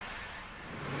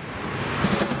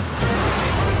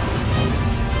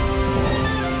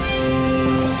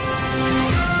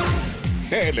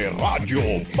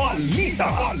Radyo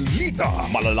Balita.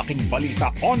 Malalaking balita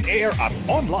on air at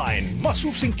online.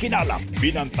 Masusing kinalap,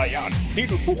 binantayan,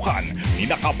 tinutukan ni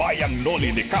nakabayang Noli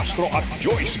de Castro at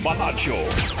Joyce Balancio.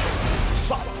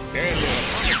 Sa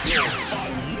Radyo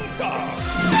Balita.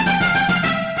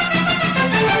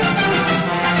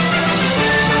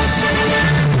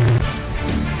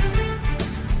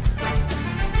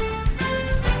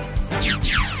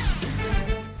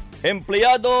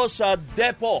 Empleyado sa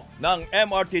depo ng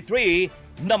MRT3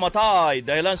 namatay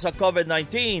dahil sa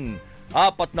COVID-19.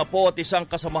 41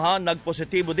 kasamahan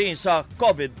nagpositibo din sa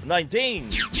COVID-19.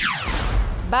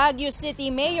 Baguio City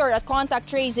Mayor at Contact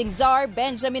Tracing Czar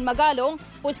Benjamin Magalong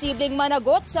posibleng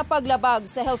managot sa paglabag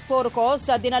sa health protocols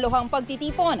sa dinaluhang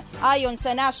pagtitipon ayon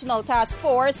sa National Task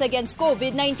Force Against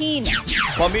COVID-19.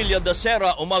 Pamilya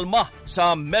Dasera umalma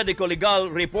sa medical legal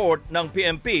report ng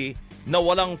PMP na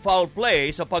walang foul play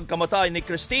sa pagkamatay ni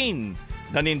Christine.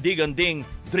 Nanindigan ding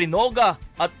drinoga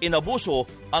at inabuso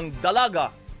ang dalaga.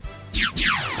 2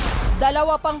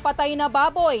 pang patay na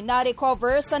baboy na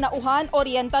recover sa Nauhan,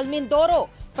 Oriental Mindoro.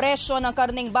 Presyo ng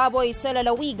karneng baboy sa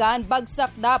lalawigan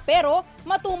bagsak na pero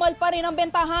matumal pa rin ang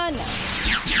bentahan.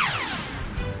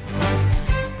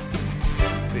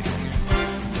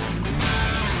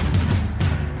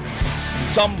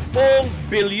 $10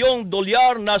 bilyong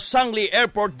na Sangli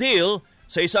Airport deal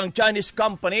sa isang Chinese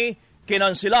company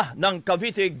kinansila ng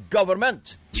Cavite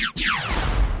government.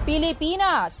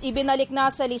 Pilipinas, ibinalik na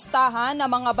sa listahan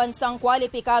ng mga bansang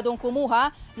kwalipikadong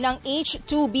kumuha ng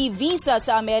H-2B visa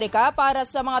sa Amerika para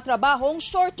sa mga trabahong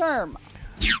short-term.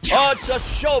 At sa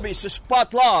Showbiz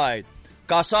Spotlight,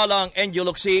 kasalang Angel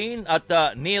Locsin at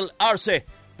Neil Arce,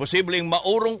 posibleng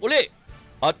maurong uli.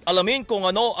 At alamin kung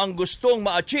ano ang gustong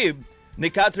ma-achieve ni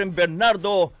Catherine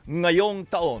Bernardo ngayong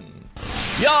taon.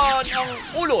 Yan ang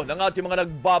ulo ng ating mga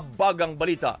nagbabagang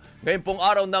balita. Ngayon pong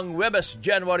araw ng Huwebes,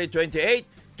 January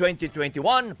 28,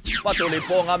 2021. Patuloy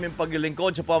po ang aming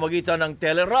paglilingkod sa pamagitan ng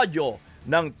teleradyo,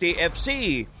 ng TFC,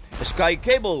 Sky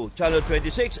Cable, Channel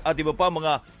 26 at iba pa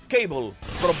mga cable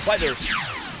providers.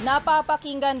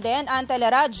 Napapakinggan din ang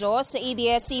teleradyo sa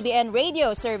ABS-CBN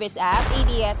Radio Service App,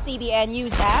 ABS-CBN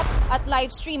News App at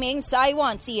live streaming sa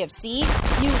iWant TFC,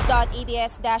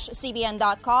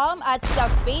 news.abs-cbn.com at sa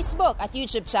Facebook at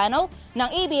YouTube channel ng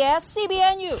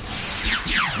ABS-CBN News.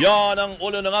 Yan ang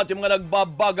ulo ng ating mga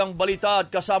nagbabagang balita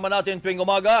at kasama natin tuwing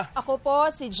umaga. Ako po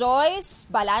si Joyce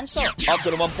Balancio.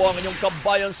 Ako naman po ang inyong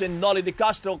kabayan si Noli de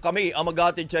Castro. Kami ang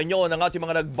maghahatid sa inyo ng ating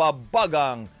mga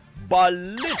nagbabagang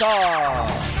balita.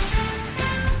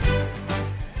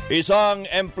 Isang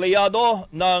empleyado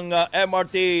ng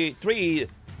MRT3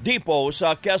 depot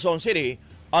sa Quezon City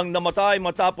ang namatay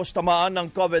matapos tamaan ng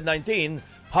COVID-19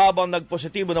 habang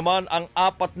nagpositibo naman ang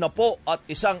 41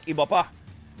 iba pa.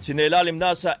 Sinailalim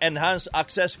na sa Enhanced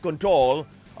Access Control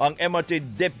ang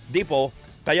MRT depot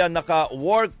kaya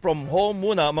naka-work from home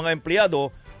muna mga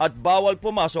empleyado at bawal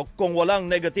pumasok kung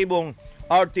walang negatibong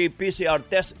RT-PCR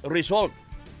test result.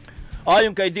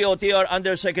 Ayon kay DOTR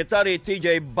Undersecretary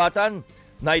TJ Batan,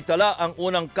 naitala ang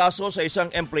unang kaso sa isang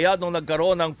empleyadong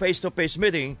nagkaroon ng face-to-face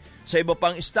meeting sa iba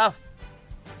pang staff.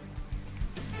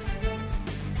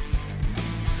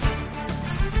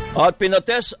 At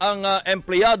pinatest ang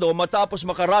empleyado matapos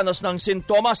makaranas ng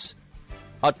sintomas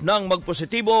at nang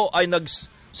magpositibo ay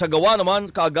nagsagawa naman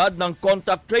kaagad ng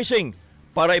contact tracing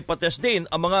para ipatest din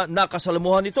ang mga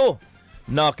nakasalamuhan nito.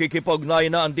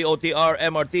 Nakikipag-ugnayan na ang DOTR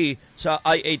MRT sa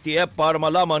IATF para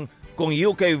malaman kung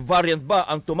UK variant ba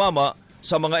ang tumama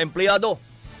sa mga empleyado.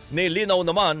 Nilinaw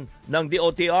naman ng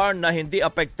DOTR na hindi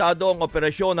apektado ang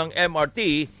operasyon ng MRT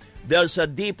dahil sa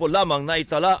depo lamang na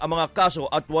itala ang mga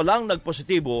kaso at walang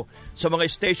nagpositibo sa mga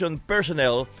station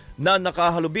personnel na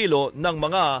nakahalubilo ng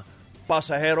mga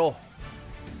pasahero.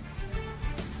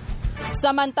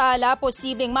 Samantala,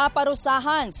 posibleng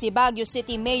maparusahan si Baguio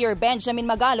City Mayor Benjamin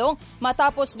Magalong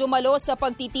matapos dumalo sa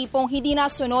pagtitipong hindi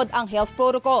nasunod ang health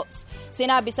protocols.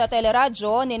 Sinabi sa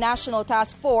teleradyo ni National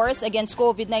Task Force Against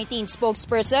COVID-19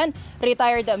 spokesperson,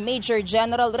 retired Major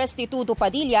General Restituto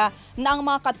Padilla, na ang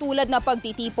mga katulad na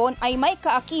pagtitipon ay may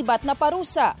kaakibat na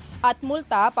parusa at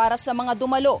multa para sa mga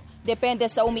dumalo. Depende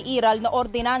sa umiiral na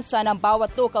ordinansa ng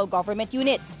bawat local government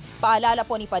units. Paalala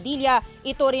po ni Padilla,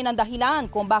 ito rin ang dahilan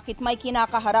kung bakit may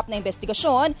kinakaharap na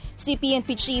investigasyon si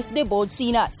PNP Chief Debold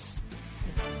Sinas.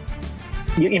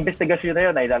 Yung investigasyon na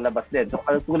yun ay lalabas din. So,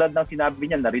 tulad ng sinabi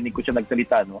niya, narinig ko siya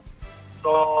nagsalita, no?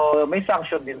 So, may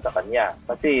sanction din sa kanya.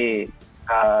 Kasi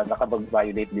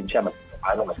nakapag-violate din siya.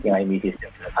 Maski nga yung misis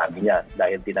niya sinasabi niya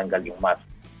dahil tinanggal yung mask.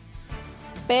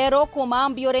 Pero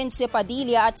kumambyo rin si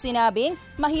Padilla at sinabing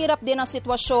mahirap din ang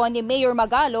sitwasyon ni Mayor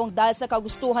Magalong dahil sa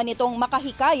kagustuhan nitong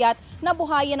makahikayat na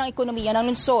buhayin ang ekonomiya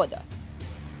ng lungsod.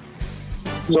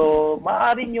 So,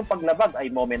 maaaring yung paglabag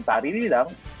ay momentary lang,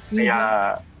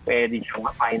 kaya pwede siyang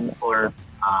ma-fine or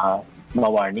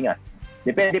ma-warningan.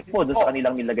 Depende po doon sa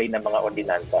kanilang nilagay ng mga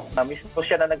ordinansa. Mismo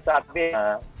siya na nagsabi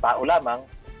na tao lamang,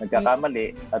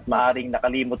 nagkakamali, at maaaring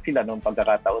nakalimot sila noong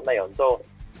pagkakataon na yon. So,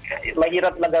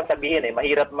 mahirap lang sabihin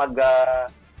mahirap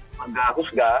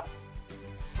maghusga.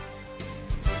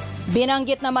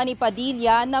 Binanggit naman ni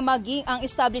Padilla na maging ang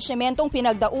establishmentong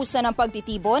pinagdausan ng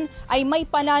pagtitipon ay may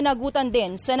pananagutan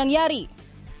din sa nangyari.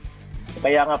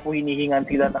 Kaya nga po hinihingan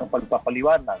sila ng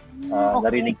pagpapaliwanag.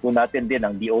 Narinig po natin din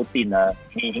ang DOT na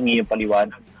hinihingi yung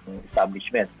paliwanag ng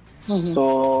establishment.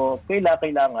 So,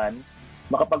 kailangan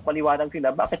makapagpaliwanag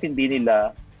sila bakit hindi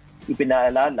nila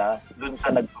ipinaalala dun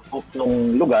sa nag-book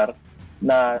ng lugar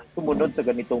na sumunod sa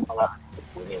ganitong mga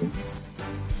punin.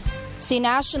 Si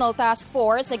National Task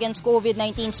Force Against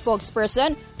COVID-19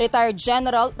 spokesperson, retired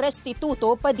General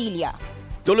Restituto Padilla.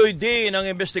 Tuloy din ang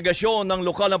investigasyon ng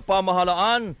lokal na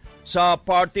pamahalaan sa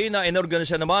party na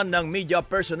inorganisa naman ng media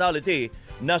personality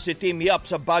na si Team Yap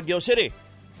sa Baguio City.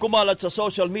 Kumalat sa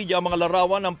social media ang mga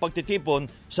larawan ng pagtitipon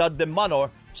sa The Manor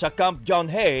sa Camp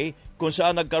John Hay kung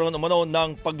saan nagkaroon umano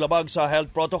ng paglabag sa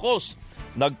health protocols.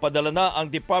 Nagpadala na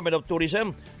ang Department of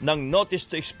Tourism ng notice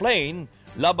to explain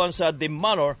laban sa The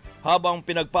Manor habang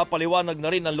pinagpapaliwanag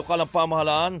na rin ng lokal na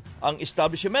pamahalaan ang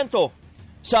establishmento.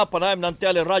 Sa panayam ng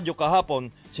teleradyo kahapon,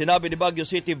 sinabi ni Baguio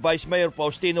City Vice Mayor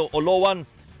Faustino Olowan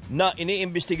na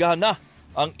iniimbestigahan na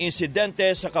ang insidente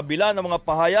sa kabila ng mga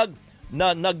pahayag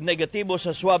na nagnegatibo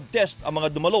sa swab test ang mga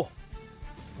dumalo.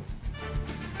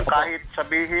 Kahit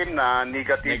sabihin na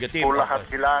negative po lahat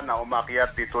sila na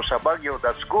umakyat dito sa Baguio,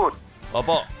 that's good.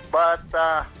 Opo. But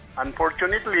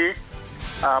unfortunately,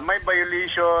 may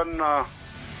violation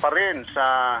pa rin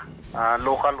sa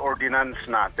local ordinance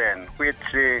natin, which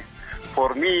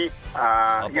for me,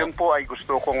 yun po ay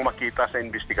gusto kong makita sa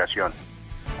investigasyon.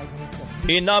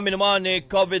 Inamin naman ni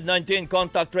COVID-19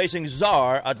 contact tracing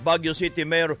czar at Baguio City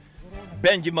Mayor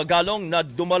Benji Magalong na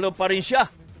dumalo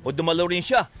rin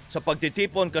siya sa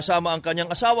pagtitipon kasama ang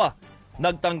kanyang asawa.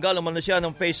 Nagtanggal naman na siya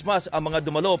ng face mask ang mga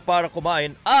dumalo para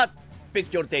kumain at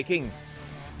picture taking.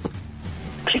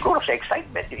 Siguro sa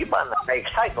excitement, yung iba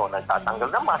na-excite o nagtatanggal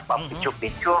na mask,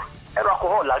 pa-picture-picture. Pero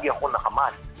ako, lagi ako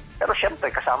nakamask. Pero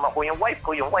syempre, kasama ko yung wife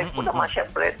ko. Yung wife ko naman,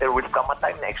 syempre, there will come a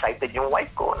time na excited yung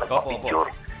wife ko, nagpa-picture.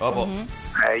 Opo.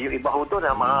 Yung iba ho doon,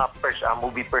 mga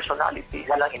movie personality,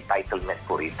 walang entitlement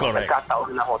po rito. Correct.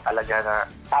 Nagkataon lang ho talaga na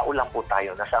tao lang po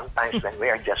tayo na sometimes when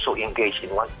we are just so engaged in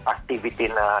one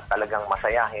activity na talagang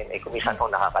masayahin, kumisan ho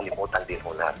nakakalimutan din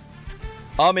ho natin.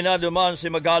 Aminado man si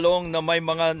Magalong na may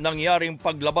mga nangyaring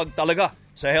paglabag talaga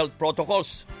sa health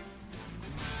protocols.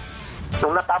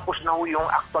 Nung natapos na ho yung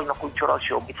actual na cultural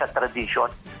show, it's a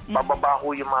tradition, bababa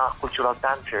ho yung mga cultural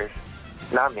dancers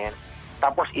namin,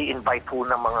 tapos i-invite ho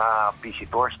ng mga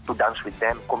visitors to dance with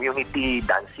them, community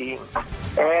dancing.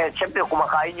 Siyempre,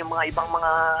 kumakain yung mga ibang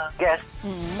mga guests,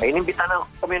 inimbita ng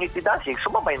community dancing,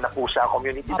 sumabay na po sa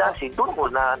community dancing, doon ho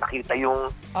na nakita yung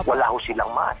wala ho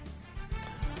silang mask.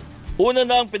 Una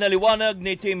nang pinaliwanag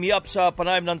ni Team Yap sa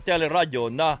panayam ng teleradyo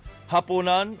na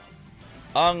hapunan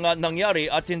ang nangyari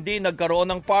at hindi nagkaroon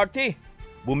ng party.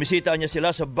 Bumisita niya sila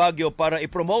sa Baguio para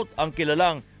i-promote ang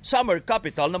kilalang summer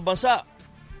capital ng bansa.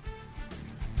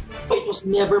 It was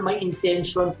never my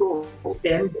intention to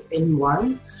offend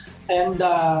anyone. And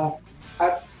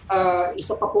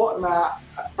isa pa po na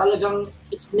talagang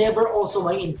it's never also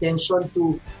my intention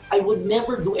I would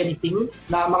never do anything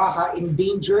na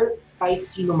makaka-endanger kahit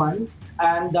sino man.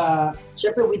 And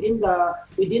syempre within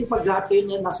pag lahat kayo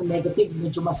niya nasa negative,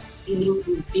 medyo mas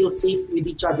feel safe with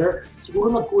each other.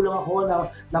 Siguro magkulang ako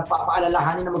na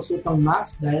papaalalahanin na magsuot ng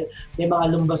mask dahil may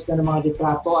mga lumbas na ng mga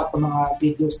litrato at mga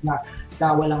videos na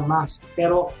walang mask.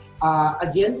 Pero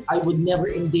again, I would never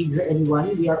endanger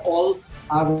anyone. We are all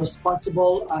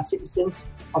responsible citizens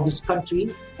of this country,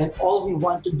 and all we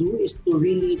want to do is to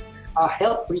really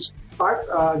help restart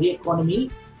the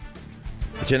economy.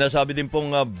 Sinasabi din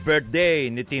pong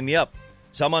birthday ni Team Yap.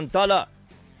 Samantala,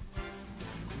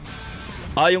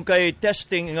 ayon kay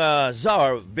testing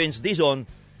czar Vince Dizon,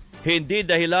 hindi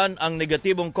dahilan ang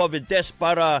negatibong COVID test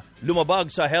para lumabag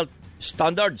sa health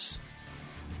standards.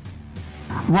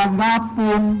 Wala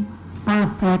pong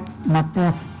perfect na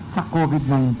test sa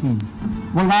COVID-19.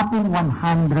 Wala pong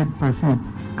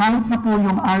 100%. Kahit na po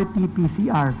yung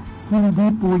RT-PCR, hindi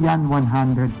po yan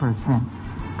 100%.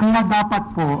 Kaya dapat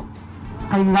po,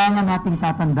 kailangan nating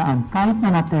tatandaan, kahit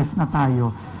na na-test na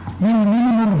tayo, yung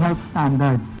minimum health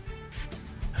standards.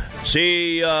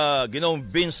 Si Ginoong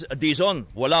Vince Dizon,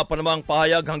 wala pa namang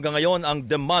pahayag hanggang ngayon ang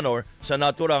de manor sa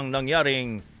naturang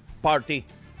nangyaring party.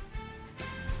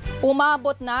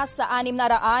 Umabot na sa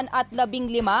 615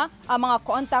 ang mga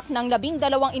kontak ng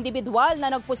 12 individual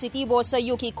na nagpositibo sa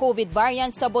UK COVID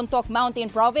variant sa Bontoc Mountain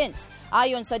Province.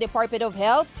 Ayon sa Department of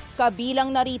Health,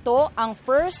 kabilang narito ang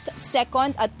first,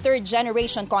 second at third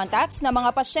generation contacts ng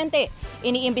mga pasyente.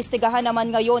 Iniimbestigahan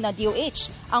naman ngayon ng DOH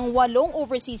ang 8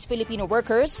 overseas Filipino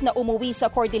workers na umuwi sa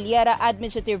Cordillera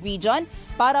Administrative Region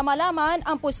para malaman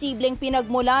ang posibleng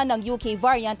pinagmula ng UK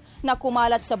variant na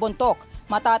kumalat sa Bontoc.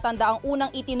 Matatanda ang unang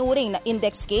itinuring na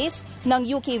index case ng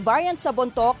UK variant sa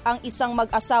Bontoc ang isang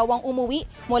mag-asawang umuwi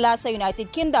mula sa United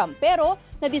Kingdom. Pero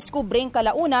nadiskubring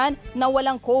kalaunan na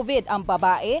walang COVID ang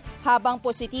babae habang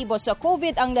positibo sa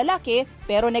COVID ang lalaki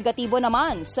pero negatibo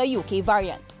naman sa UK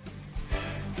variant.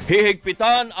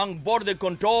 Hihigpitan ang border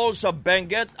control sa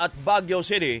Benguet at Baguio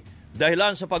City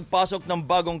dahilan sa pagpasok ng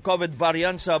bagong COVID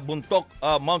variant sa Bontoc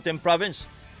Mountain Province.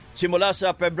 Simula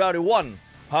sa February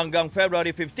 1 hanggang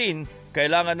February 15,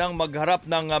 kailangan nang magharap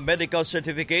ng medical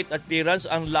certificate at clearance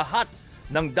ang lahat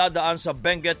ng dadaan sa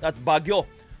Benguet at Baguio.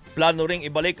 Plano ring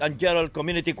ibalik ang general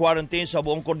community quarantine sa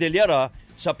buong Cordillera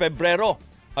sa Pebrero.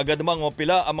 Agad namang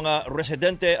mapila ang mga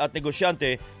residente at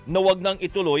negosyante na wag nang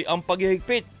ituloy ang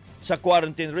paghihigpit sa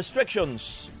quarantine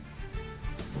restrictions.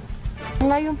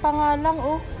 Ngayon pa nga lang,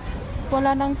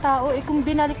 wala nang tao. Kung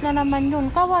binalik na naman yun,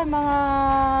 kaway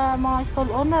mga stall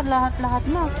owner, lahat-lahat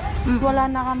na. Wala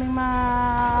na kaming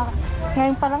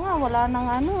ngayon pa lang wala nang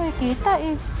kita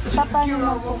Paano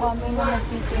na po kami na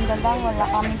nagtitinda lang, wala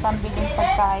kaming pambiling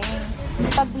pagkain.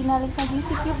 Pag binalik sa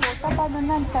GCQ po, paano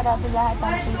na, sarado lahat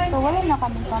ang pisto. Wala na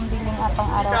kaming pambiling apang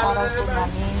araw-araw po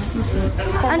namin.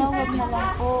 Sana wag na lang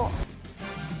po.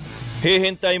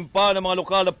 Hihintayin pa ng mga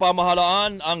lokal na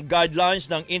pamahalaan ang guidelines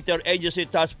ng Interagency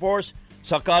Task Force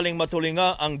sakaling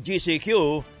matulinga ang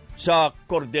GCQ sa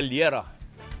Cordillera.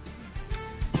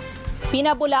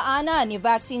 Pinabulaanan ni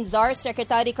Vaccine Czar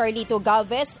Secretary Carlito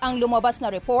Galvez ang lumabas na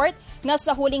report na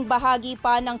sa huling bahagi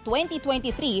pa ng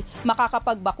 2023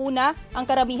 makakapagbakuna ang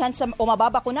karamihan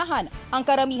mababakunahan ang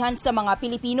karamihan sa mga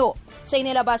Pilipino. Sa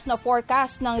inilabas na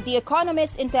forecast ng The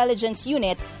Economist Intelligence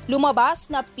Unit,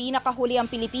 lumabas na pinakahuli ang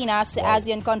Pilipinas sa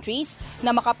ASEAN countries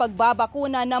na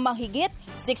makapagbabakuna na mahigit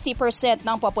 60%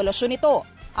 ng populasyon nito.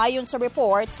 Ayon sa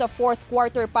report, sa fourth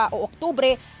quarter pa o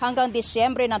Oktubre hanggang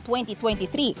Disyembre ng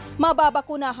 2023,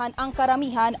 mababakunahan ang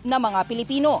karamihan ng mga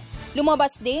Pilipino.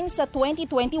 Lumabas din sa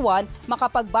 2021,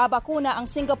 makapagbabakuna ang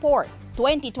Singapore,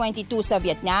 2022 sa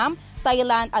Vietnam,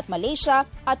 Thailand at Malaysia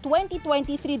at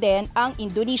 2023 din ang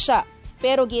Indonesia.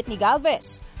 Pero giit ni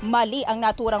Galvez, mali ang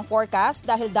naturang forecast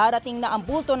dahil darating na ang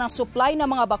bulto ng supply ng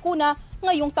mga bakuna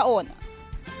ngayong taon.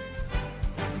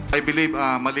 I believe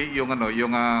mali yung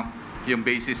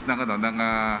basis ng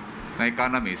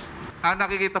economist.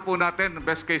 Nakikita po natin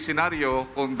best case scenario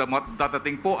kung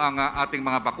dadating po ang ating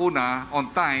mga bakuna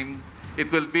on time, it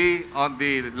will be on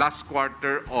the last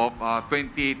quarter of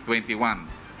 2021.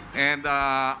 And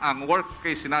ang worst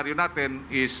case scenario natin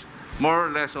is more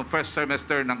or less on first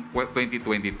semester ng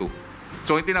 2022.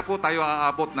 So hindi na po tayo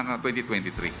aabot ng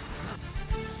 2023.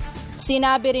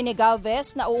 Sinabi rin ni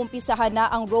Galvez na uumpisahan na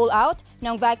ang rollout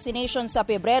ng vaccination sa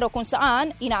Pebrero kung saan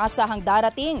inaasahang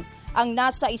darating ang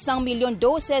nasa 1 milyon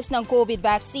doses ng COVID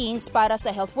vaccines para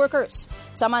sa health workers.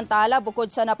 Samantala,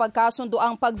 bukod sa napagkasundo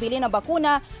ang pagbili ng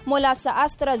bakuna mula sa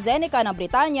AstraZeneca ng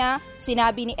Britanya,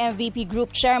 sinabi ni MVP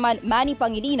Group Chairman Manny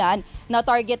Pangilinan na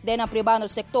target din ang pribadong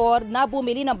sektor na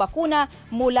bumili ng bakuna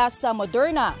mula sa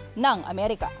Moderna ng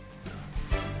Amerika.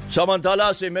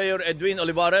 Samantala, si Mayor Edwin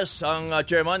Olivares, ang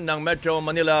chairman ng Metro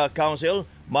Manila Council.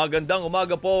 Magandang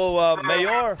umaga po,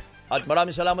 Mayor, at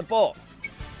maraming salamat po.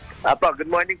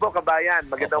 Good morning po, kabayan.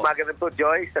 Magandang umaga rin po,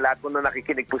 Joyce, sa lahat po na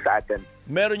nakikinig po sa atin.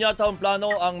 Meron yata ang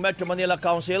plano ang Metro Manila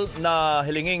Council na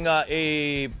hilinging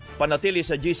panatili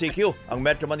sa GCQ, ang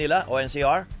Metro Manila o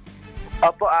NCR?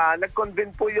 Opo,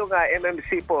 nag-convene po yung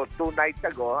MMC po 2 nights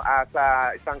ago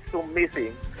sa isang Zoom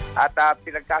meeting at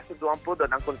pinagkasunduan po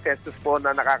doon ang consensus po na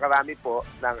nakakarami po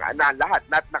ng lahat,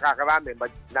 not nakakarami,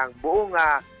 but ng buong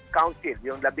council,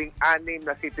 yung 16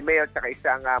 na city mayor at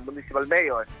isang municipal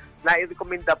mayor, na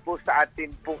i-recommenda po sa atin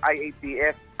pong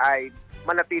IATF ay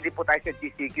manatili po tayo sa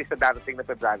GCQ sa darating na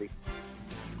February.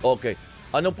 Okay.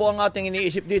 Ano po ang ating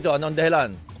iniisip dito? Anong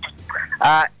dahilan?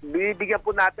 Bibigyan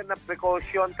po natin ng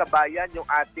precaution, kabayan, yung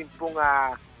ating pong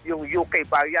yung UK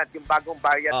variant, yung bagong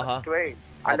variant ng strain.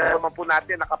 Alam naman po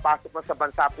natin, nakapasok na sa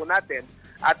bansa po natin.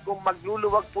 At kung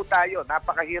magluluwag po tayo,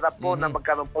 napakahirap po na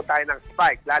magkaroon po tayo ng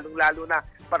spike, lalong-lalo na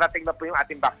parating na po yung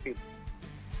ating vaccine.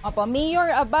 Opo,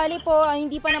 Mayor, bali po,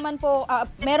 hindi pa naman po,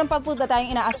 meron pa po ba tayong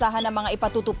inaasahan ng mga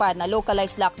ipatutupad na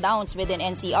localized lockdowns within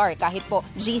NCR kahit po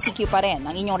GCQ pa rin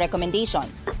ang inyong recommendation?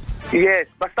 Yes,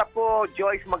 basta po,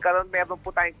 Joyce, meron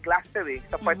po tayong clustering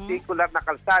sa particular na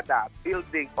kalsada,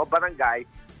 building o barangay,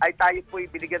 ay tayo po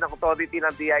ibinigyan ng authority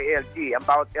ng DILG, ang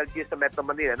bawat LG sa Metro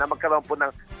Manila, na magkaroon po ng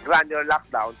granular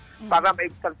lockdown para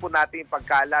maibsan po natin yung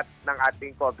pagkalat ng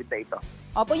ating COVID na ito.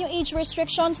 Opo, yung age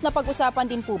restrictions na pag-usapan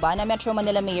din po ba na Metro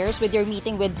Manila mayors with your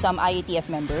meeting with some IATF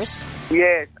members?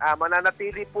 Yes,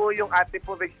 mananatili po yung ating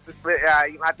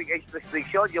age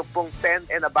restriction, yung pong 10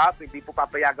 and above, hindi po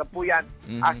papayagan po yan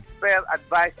as per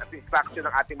advice at instruction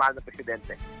ng ating mahal na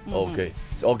Presidente.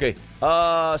 Okay.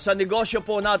 Sa negosyo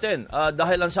po natin,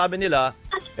 dahil ang sabi nila,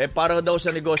 para daw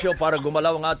sa negosyo, para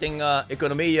gumalaw ang ating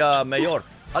ekonomiya, Mayor.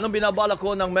 Anong binabalak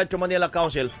ko ng Metro Manila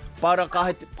Council para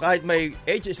kahit may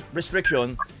age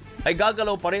restriction, ay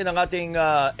gagalaw pa rin ang ating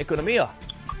ekonomiya?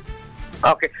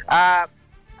 Okay.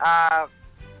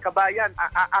 Kabayan,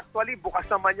 actually, bukas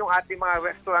naman yung ating mga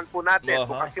restaurant po natin.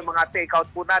 Bukas yung mga take-out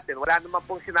po natin. Wala naman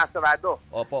pong sinasarado.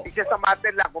 Opo. Isa sa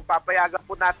matter lang, kung papayagan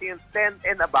po natin yung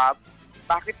 10 and above,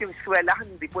 bakit yung eskwelahan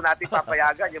hindi po natin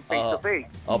papayagan yung face-to-face?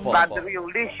 Rather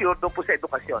yung leisure doon po sa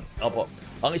edukasyon. Opo.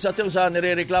 Ang isa ito sa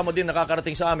nirereklamo din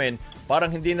nakakarating sa amin, parang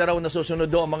hindi na raw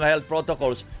nasusunod doon ang mga health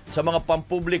protocols sa mga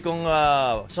pampublikong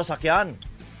sasakyan.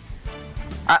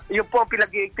 Yun po ang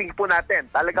pinag-iigting po natin.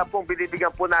 Talaga pong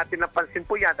binibigyan po natin ng pansin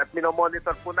po yan at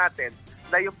minomonitor po natin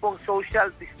na yung pong social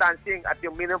distancing at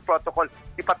yung minimum protocol,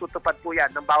 ipatutupad po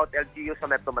yan ng bawat LGU sa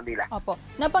Metro Manila. Opo.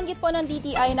 Nabanggit po ng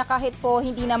DTI na kahit po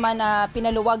hindi naman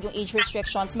pinaluwag yung age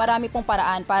restrictions, marami pong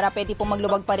paraan para pwede pong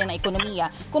magluwag pa rin ang ekonomiya.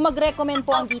 Kung mag-recommend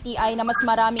po ang DTI na mas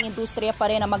maraming industriya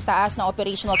pa rin na magtaas ng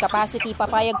operational capacity,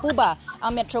 papayag po ba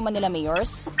ang Metro Manila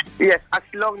mayors? Yes, as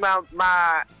long na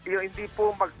yung hindi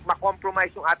po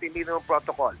ma-compromise yung ating minimum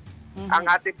protocol. Ang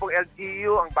ating pong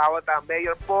LGU, ang bawat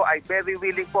mayor po ay very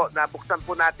willing po na buksan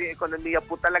po natin yung ekonomiya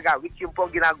po talaga, which yung po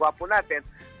ang ginagawa po natin,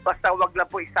 basta wag lang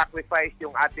po i-sacrifice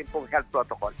yung ating pong health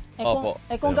protocol.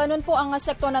 Kung ganun po ang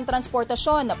sektor ng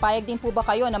transportasyon, payag din po ba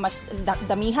kayo na mas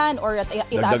damihan or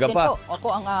itaas din po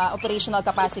ang operational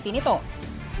capacity nito?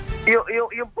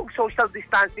 Yung pong social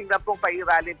distancing na pong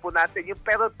pairalin po natin,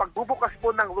 pero pagbubukas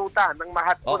po ng ruta ng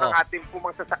mahat po ng ating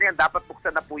pong mga sasakyan, dapat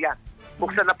buksan na po yan.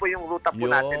 Buksan na po yung ruta po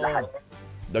natin lahat.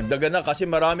 Dagdagan na kasi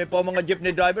marami po mga jeepney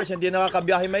drivers hindi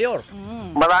nakakabiyahe, Mayor.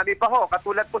 Marami pa ho.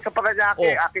 Katulad po sa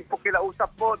Paranaque, aking po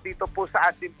kilausap po dito po sa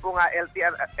ating pong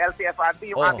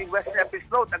LTFRB, yung aming West Campus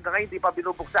Road, hanggang ngayon hindi pa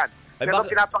binubuksan. Pero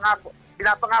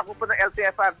pinapangako po ng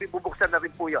LTFRB, bubuksan na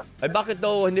rin po yun. Ay bakit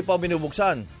daw hindi pa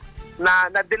binubuksan?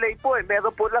 Na-delay po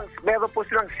Meron po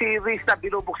silang series na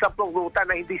binubuksan pong ruta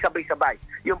na hindi sabay-sabay.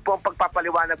 Yung po ang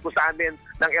pagpapaliwanag po sa amin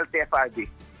ng LTFRB.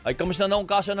 Ay, kamusta na ang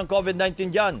kaso ng COVID-19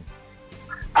 dyan?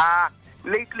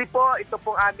 Lately po, ito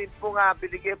pong amin pong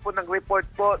binigay po ng report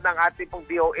po ng ating pong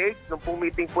DOH nung pong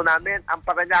meeting po namin. Ang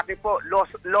Paranaque po, low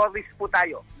risk po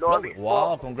tayo.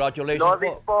 Wow, congratulations low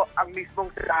risk po ang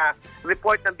mismong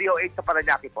report ng DOH sa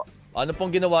Paranaque po. Ano pong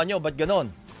ginawa nyo? Ba't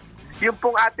ganon? Yung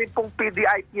pong ating pong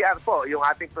PDIPR po, yung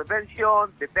ating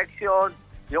prevention, detection,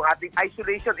 yung ating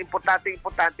isolation, importante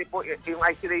po yung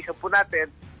isolation po natin,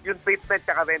 yung treatment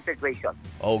at reintegration.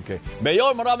 Okay.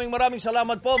 Mayor, maraming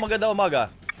salamat po. Magandang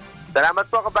umaga. Salamat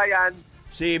po, kabayan.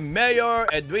 Si Mayor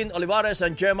Edwin Olivares,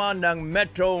 ang chairman ng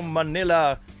Metro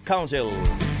Manila Council.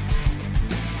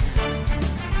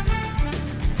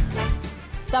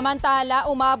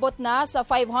 Samantala, umabot na sa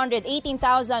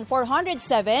 518,407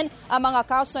 ang mga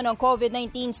kaso ng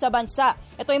COVID-19 sa bansa.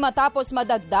 Ito'y matapos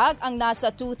madagdag ang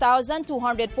nasa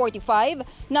 2,245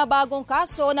 na bagong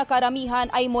kaso na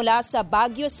karamihan ay mula sa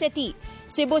Baguio City,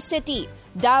 Cebu City,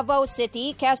 Davao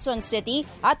City, Quezon City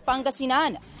at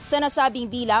Pangasinan. Sa nasabing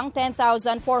bilang,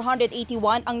 10,481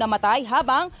 ang namatay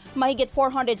habang mahigit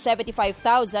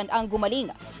 475,000 ang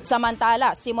gumaling.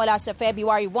 Samantala, simula sa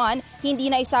February 1, hindi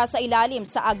na isa sa ilalim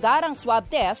sa agarang swab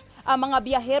test ang mga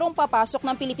biyaherong papasok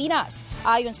ng Pilipinas.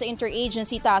 Ayon sa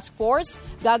Interagency Task Force,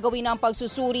 gagawin ang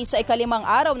pagsusuri sa ikalimang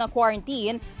araw ng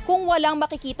quarantine kung walang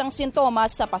makikitang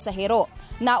sintomas sa pasahero.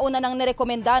 Nauna nang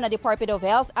nirekomenda na Department of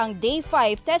Health ang Day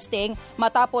 5 testing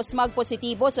matapos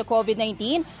magpositibo sa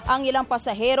COVID-19 ang ilang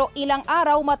pasahero ilang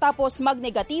araw matapos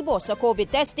magnegatibo sa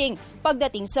COVID testing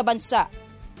pagdating sa bansa.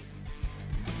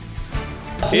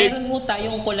 Meron mo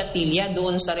tayong kolatilya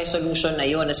doon sa resolution na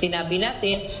yon na sinabi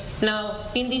natin na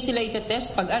hindi sila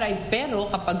itetest pag-arrive pero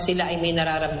kapag sila ay may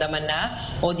nararamdaman na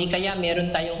o di kaya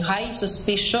meron tayong high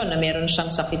suspicion na meron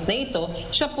siyang sakit na ito,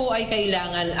 siya po ay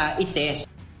kailangan itest.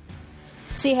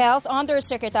 Si Health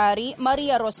Undersecretary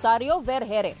Maria Rosario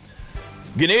Vergere.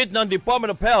 Giniit ng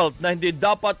Department of Health na hindi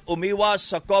dapat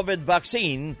umiwas sa COVID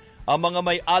vaccine ang mga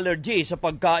may allergy sa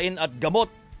pagkain at gamot.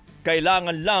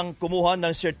 Kailangan lang kumuha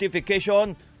ng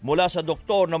certification mula sa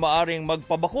doktor na maaring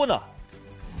magpabakuna.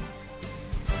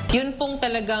 Yun pong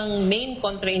talagang main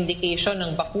contraindication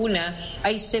ng bakuna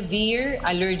ay severe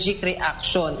allergic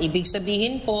reaction. Ibig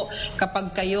sabihin po,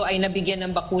 kapag kayo ay nabigyan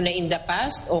ng bakuna in the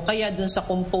past o kaya dun sa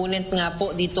component nga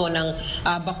po dito ng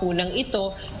bakunang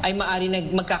ito, ay maaari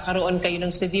magkakaroon kayo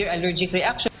ng severe allergic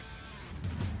reaction.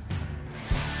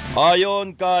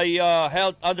 Ayon kay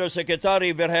Health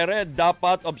Undersecretary Vergere,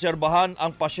 dapat obserbahan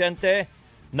ang pasyente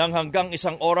ng hanggang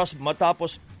 1 oras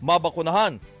matapos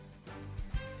mabakunahan.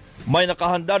 May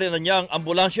nakahanda rin na niyang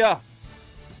ambulansya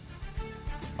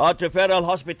at referral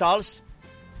hospitals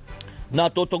na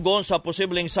tutugon sa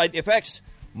posibleng side effects.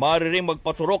 Maaari ring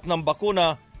magpaturok ng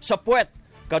bakuna sa puwet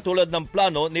katulad ng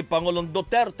plano ni Pangulong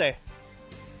Duterte.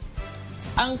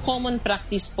 Ang common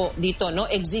practice po dito, no,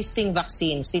 existing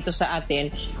vaccines dito sa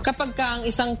atin, kapag ka ang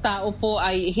isang tao po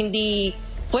ay hindi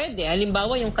pwede,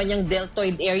 halimbawa yung kanyang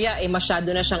deltoid area ay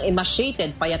masyado na siyang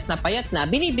emaciated, payat na,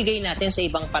 binibigay natin sa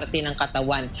ibang parte ng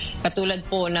katawan. Katulad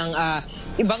po ng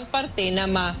ibang parte na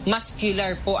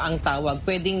muscular po ang tawag.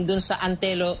 Pwedeng dun sa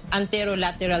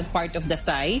anterolateral part of the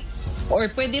thigh or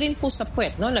pwede rin po sa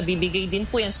puwet, no? Nabibigay din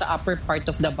po yan sa upper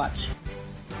part of the butt.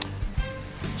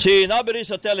 Sinabi rin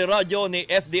sa teleradyo ni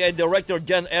FDA Director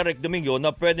Jan Eric Domingo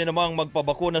na pwede namang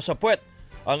magpabakuna sa puwet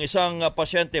ang isang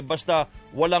pasyente basta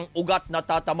walang ugat na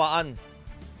tatamaan.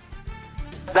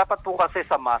 Dapat po kasi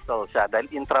sa muscle siya dahil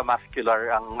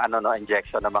intramuscular ang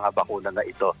injection ng mga bakuna na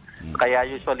ito. Kaya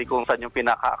usually kung saan yung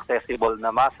pinaka-accessible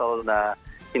na muscle na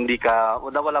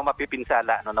na walang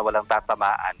mapipinsala, na walang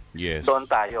tatamaan. Yes. Doon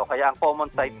tayo. Kaya ang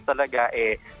common site talaga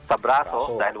sa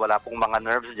braso dahil wala pong mga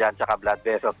nerves dyan tsaka blood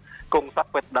vessels. Kung sa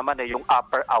puwet naman yung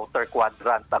upper outer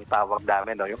quadrant ang tawag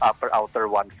namin, yung upper outer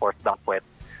 1/4 ng puwet.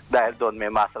 Dahil doon may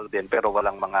muscle din pero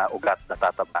walang mga ugat na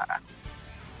tatamaan.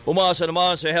 Umaasa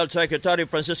naman si Health Secretary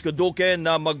Francisco Duque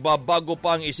na magbabago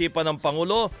pa ang isipan ng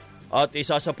Pangulo at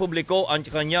isa sa publiko ang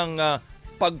kanyang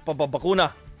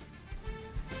pagpapabakuna.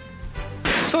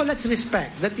 So let's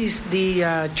respect. That is the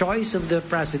choice of the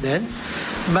President.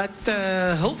 But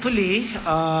hopefully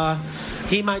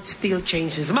he might still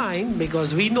change his mind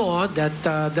because we know that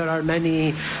there are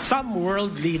some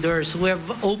world leaders who have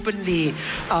openly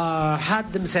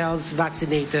had themselves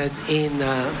vaccinated in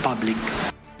public.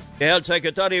 Health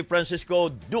Secretary Francisco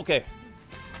Duque.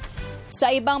 Sa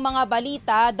ibang mga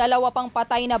balita, 2 pang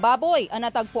patay na baboy ang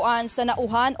natagpuan sa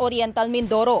Nauhan, Oriental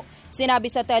Mindoro.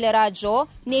 Sinabi sa teleradyo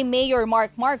ni Mayor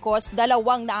Mark Marcos,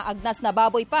 2 naaagnas na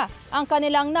baboy pa ang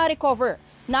kanilang na-recover.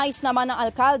 Nais naman ng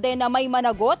alkalde na may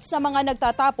managot sa mga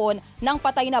nagtatapon ng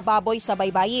patay na baboy sa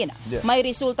baybayin. May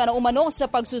resulta na umano sa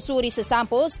pagsusuri sa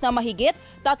samples na mahigit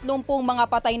 30 mga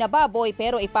patay na baboy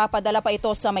pero ipapadala pa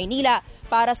ito sa Maynila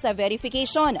para sa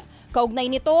verification.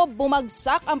 Kaugnay nito,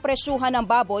 bumagsak ang presyuhan ng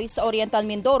baboy sa Oriental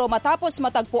Mindoro matapos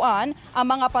matagpuan ang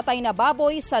mga patay na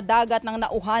baboy sa dagat ng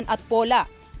Nauhan at Pola.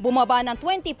 Bumaba ng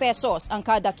 20 pesos ang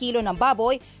kada kilo ng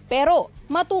baboy pero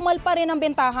matumal pa rin ang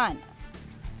bentahan.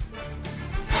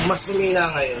 Mas humina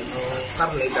ngayon ang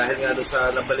karne dahil nga doon sa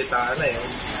nabalitaan na yun.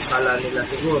 Kala nila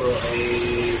siguro ay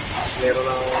meron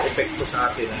ng epekto sa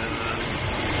atin.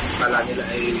 Kala nila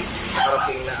ay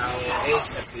parating na ang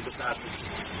ASF dito sa atin,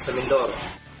 sa Mindoro.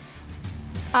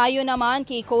 Ayon naman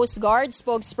kay Coast Guard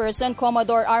spokesperson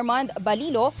Commodore Armand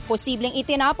Balilo, posibleng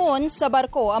itinapon sa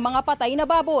barko ang mga patay na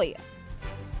baboy.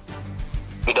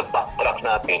 Binabacktrack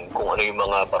natin kung ano yung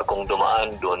mga barkong dumaan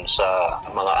doon sa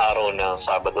mga araw ng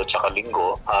Sabado at saka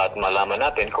Linggo at malaman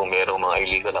natin kung mayroong mga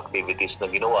illegal activities na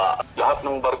ginawa. Lahat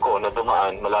ng barko na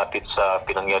dumaan malapit sa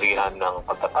pinangyarihan ng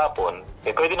pagtatapon,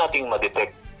 pwede nating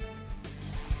ma-detect.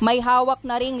 May hawak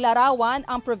na ring larawan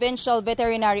ang Provincial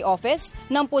Veterinary Office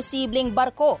ng posibleng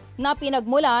barko na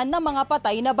pinagmulan ng mga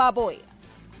patay na baboy.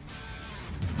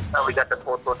 We got a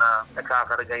photo na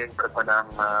nagkakarga yung barko ng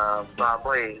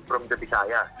baboy from the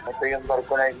Visayas. Ito yung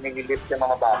barko na nililift yung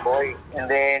mga baboy.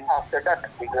 And then after that,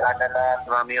 biglaan na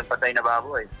marami yung patay na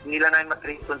baboy. Hindi lang namin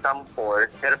matrace kung saan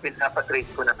port, pero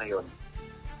pinapatrace ko na ngayon.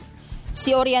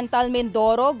 Si Oriental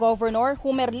Mindoro Governor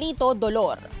Humerlito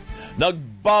Dolor.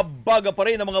 Nagbabaga pa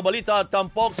rin ang mga balita at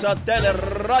tampok sa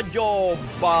teleradyo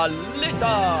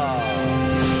Balita.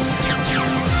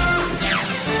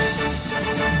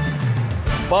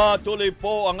 Patuloy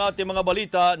po ang ating mga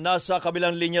balita. Nasa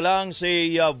kabilang linya lang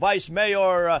si Vice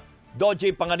Mayor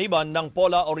Doji Panganiban ng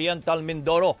Pola Oriental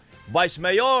Mindoro. Vice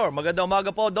Mayor, magandang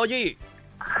umaga po, Doji.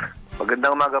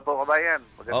 Magandang umaga po, kabayan.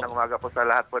 Magandang umaga po sa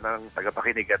lahat po ng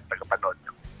tagapakinig at tagapanood.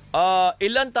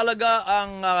 Ilan talaga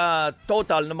ang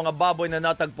total ng mga baboy na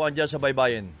natagpuan dyan sa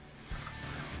baybayin?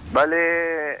 Bale,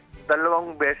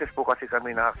 2 beses po kasi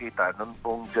kami nakakita noong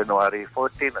pong January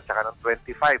 14 at saka ng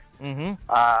 25.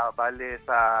 Bale,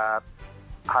 sa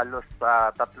halos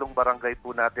 3 barangay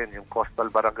po natin, yung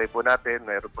coastal barangay po natin,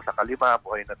 mayroon po sa Kalima,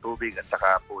 Buhay na Tubig, at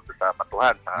saka po sa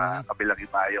Matuhan, sa kabilang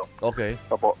Ibayo. Okay.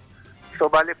 Opo. So,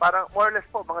 bali, parang more or less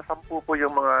po, mga 10 po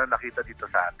yung mga nakita dito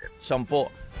sa atin. 10.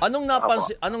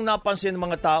 Anong napansin ng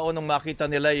mga tao nung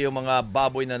makita nila yung mga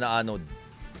baboy na naanod?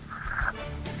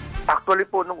 Actually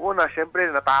po, nung una, syempre,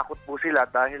 natakot po sila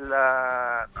dahil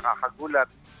nakakagulat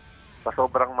sa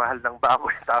sobrang mahal ng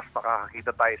baboy. Tapos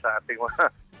makakakita tayo sa ating mga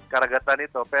karagatan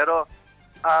nito. Pero,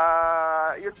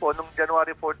 yun po, nung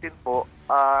January 14 po,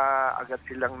 agad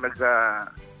silang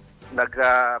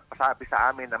nagpasabi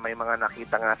sa amin na may mga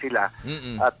nakita nga sila.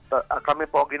 At kami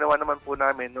po, ginawa naman po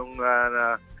namin nung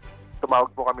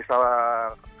tumawag po kami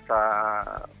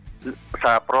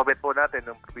sa provet po natin,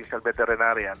 ng Provincial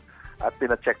Veterinarian, at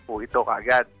pina-check po ito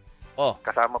kaagad.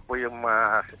 Kasama po yung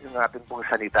ating pong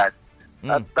sanidad.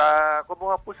 At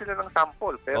kumuha po sila ng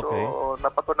sample, pero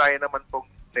napatunayan naman pong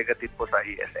negative po sa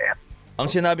ASF. Ang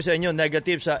sinabi sa inyo,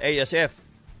 negative sa ASF?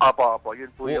 Opo.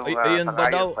 Yun po yung yun ba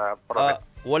daw, sa provet.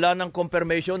 wala nang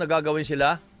confirmation na gagawin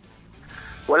sila?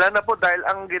 Wala na po dahil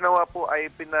ang ginawa po ay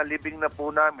pinalibing na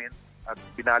po namin at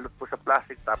pinalot po sa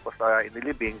plastic tapos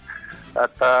inilibing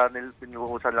at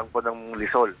pinuhusan lang po ng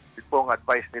lisol. Ito po ang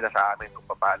advice nila sa amin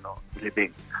kung paano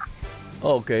ilibing.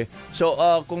 Okay. So,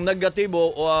 kung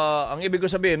negatibo, ang ibig ko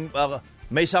sabihin,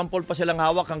 may sample pa silang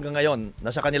hawak hanggang ngayon?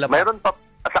 Nasa kanila pa? Mayroon pa.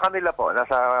 Sa kanila po.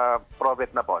 Nasa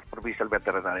Provet na po. Provincial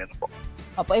Veterinarian po.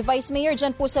 Opo, Vice Mayor,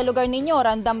 dyan po sa lugar ninyo,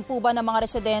 randam po ba ng mga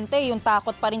residente yung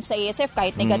takot pa rin sa ASF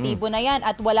kahit negatibo na yan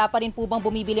at wala pa rin po bang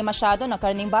bumibili masyado ng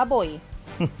karning baboy?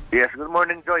 Yes, good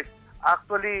morning, Joyce.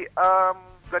 Actually,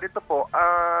 ganito po,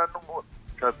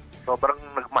 sobrang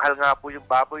nagmahal nga po yung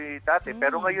baboy dati,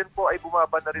 pero ngayon po ay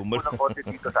bumaba na rin po ng konti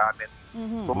dito sa amin.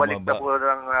 Bumalik na po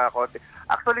ng konti.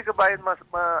 Actually, kabayan,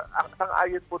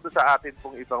 sang-ayon po doon sa atin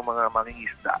pong ibang mga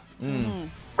mangingisda.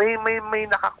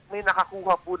 May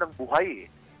nakakuha po ng buhay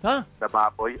na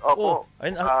baboy. Opo.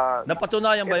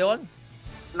 Napatunayan ba yun?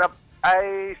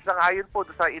 Ay sang-ayon po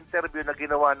doon sa interview na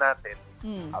ginawa natin.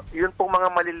 Yun pong mga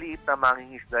maliliit na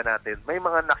mangingisda natin, may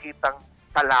mga nakitang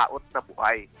talaot na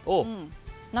buhay.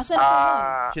 Nasaan po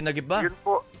yun? Sinagip ba? Yun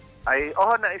po,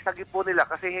 naisagip po nila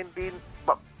kasi hindi,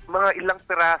 mga ilang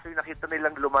piraso yung nakita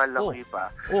nilang lumalangoy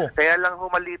pa. Kaya lang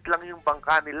humaliit lang yung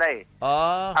bangka nila eh.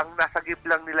 Ang nasagip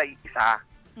lang nila isa.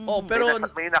 Pero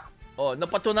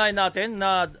napatunayan natin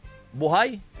na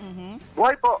buhay?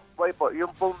 Buhay po.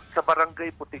 Yung po sa barangay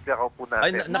Puting Kakao po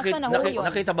natin.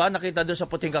 Nakita ba? Nakita doon sa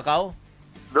Puting Kakao?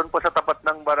 Doon po sa tapat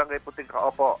ng barangay Puting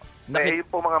Kakao po.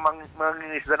 Yung po mga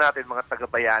mangingisda natin, mga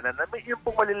taga-bayanan, yung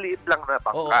po maliliit lang na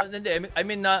bangka. I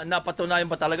mean,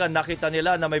 napatunayan ba talaga? Nakita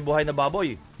nila na may buhay na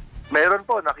baboy? Meron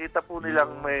po, nakita po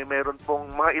nilang meron pong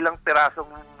mga ilang pirasong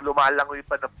lumalangoy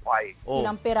pa na buhay.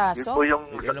 Ilang piraso? Yun po yung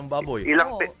ilang baboy?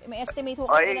 May estimate ho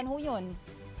kung ilan ho yun?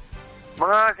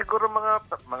 Siguro mga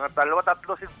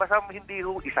 2-3, basta hindi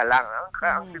ho isa lang.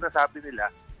 Ang sinasabi nila,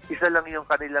 isa lang yung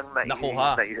kanilang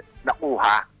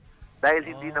nakuha. Dahil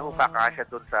hindi na ho kakasya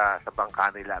doon sa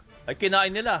bangka nila. Ay,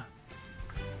 kinain nila?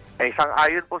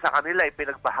 Sang-ayon po sa kanila,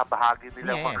 pinagbahabahagi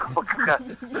nila mga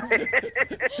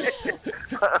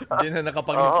Hindi na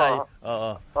nakapangintay.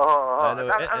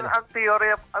 Ang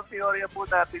teorya po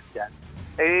natin dyan,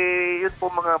 yun po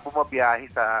mga bumabiyahe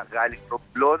sa galing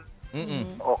Romblon,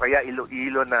 o kaya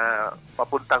Iloilo na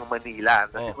papuntang Manila.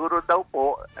 Siguro daw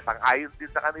po, sang-ayon din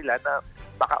sa kanila na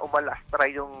baka umalastra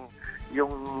yung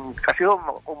kasi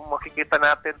kung makikita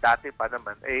natin dati pa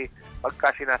naman,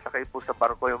 pagka sinasakay po sa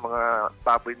barko yung mga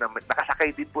baboy na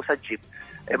nakasakay din po sa jeep,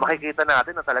 makikita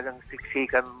natin na talagang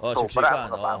siksikan sobra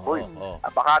ang mga baboy.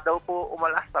 Baka daw po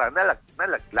umalastra,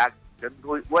 nalaglag.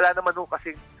 Wala naman po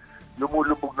kasing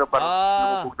lumulubog na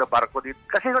barko dito.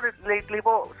 Kasi lately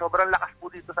po, sobrang lakas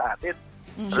po dito sa atin.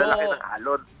 Lalaki ng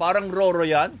alon. Parang Roro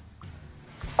yan?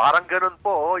 Parang ganun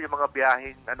po, yung mga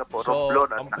biyaheng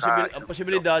Romblon. Ang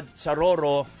posibilidad sa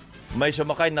Roro, may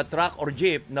sumakay na truck or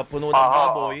jeep na puno ng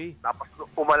baboy. Tapos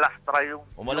umalastra yung...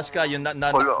 nakalas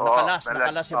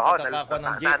yung pagkakakuha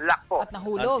ng jeep. Nanlock po. At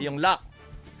nahulog. At yung lock.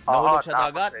 Nahulog sa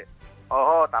dagat.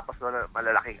 Tapos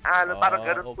malalaking alon. Parang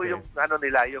ganun po yung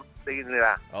nila, yung tingin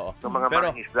nila ng mga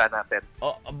mangingisda natin.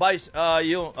 Vice,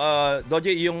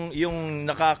 Doji, yung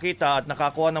nakakita at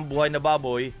nakakuha ng buhay na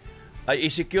baboy, ay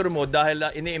i-secure mo dahil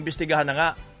iniimbestigahan na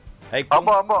nga. Ay kung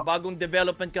bagong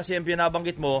development kasi ang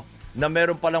binabanggit mo na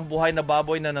meron palang buhay na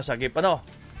baboy na nasagip.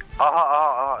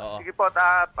 Oo. Sige po,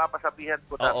 papasabihan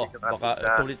po natin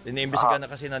yung iniimbestigahan na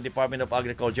kasi ng Department of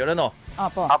Agriculture, ano?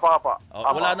 Opo.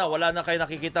 Wala na kayo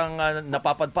nakikitang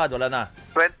napapadpad, wala na?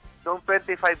 Noong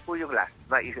 25 po yung last,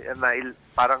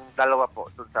 parang dalawa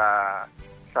po doon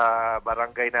sa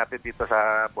barangay natin dito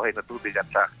sa Buhay na Tubig at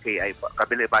sa KI po,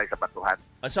 kabila bahay sa Batuhan.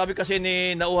 Ang sabi kasi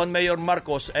ni Nauhan Mayor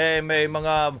Marcos, may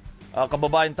mga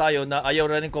kababayan tayo na ayaw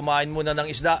rin kumain muna ng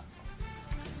isda.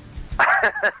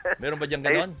 Meron ba diyang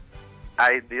ganon?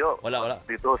 Ay, hindi o. Wala.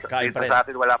 Dito sa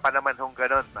atin, wala pa naman hong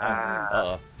ganon.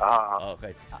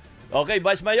 Okay. Okay,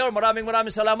 Vice Mayor, maraming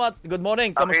salamat. Good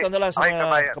morning. Kamusta na lang sa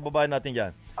mga kababayan natin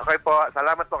dyan? Okay po.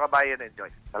 Salamat po, kabayan.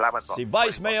 Enjoy. Salamat po. Si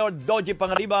Vice Mayor Doji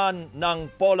Pangaliban ng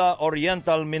Pola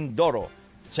Oriental, Mindoro.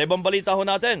 Sa ibang balita ho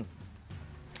natin,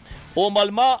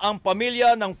 umalma ang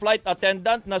pamilya ng flight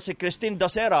attendant na si Christine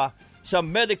Dacera sa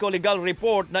medical legal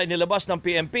report na inilabas ng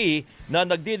PNP na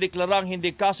nagdideklarang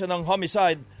hindi kaso ng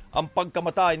homicide ang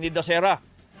pagkamatay ni Dacera.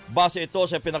 Base ito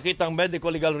sa pinakitang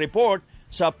medical legal report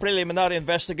sa preliminary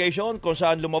investigation kung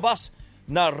saan lumabas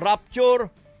na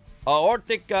rupture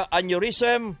aortic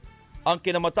aneurysm ang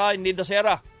kinamatay ni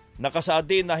Dacera. Nakasaad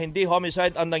din na hindi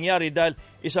homicide ang nangyari dahil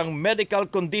isang medical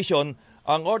condition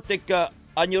ang aortic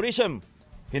aneurysm.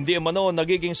 Hindi umano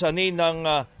nagiging sanhi ng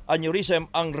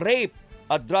aneurysm ang rape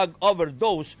at drug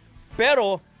overdose,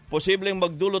 pero posibleng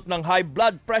magdulot ng high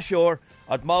blood pressure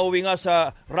at mauwi nga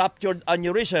sa ruptured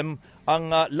aneurysm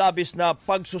ang labis na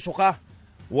pagsusuka.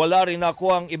 Wala rin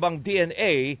nakuha ang ibang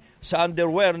DNA sa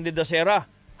underwear ni Dacera,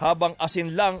 habang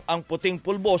asin lang ang puting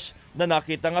pulbos na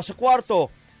nakita nga sa kwarto.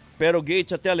 Pero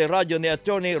giit sa teleradyo ni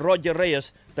Attorney Roger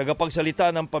Reyes,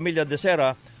 tagapagsalita ng pamilya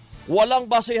Dacera, walang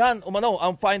basehan umano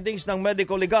ang findings ng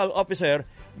medical legal officer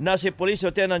na si Police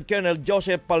Lieutenant Colonel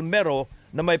Joseph Palmero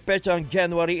na may petsang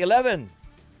January 11.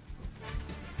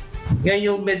 Yan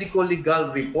yung medical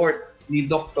legal report ni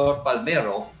Dr.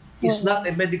 Palmero is not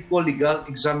a medical legal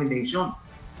examination.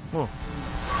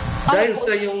 Dahil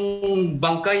sa yung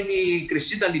bangkay ni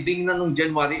Cristina libing na noong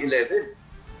January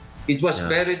 11. It was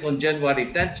buried on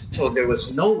January 10th, so there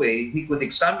was no way he could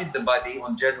examine the body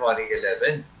on January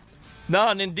 11.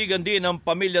 Nanindigan din ng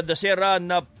pamilya Dacera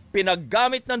na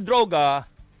pinaggamit ng droga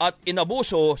at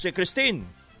inabuso si Christine.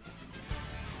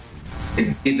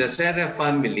 The Dacera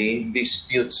family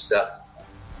disputes that.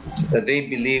 They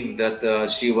believe that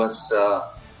she was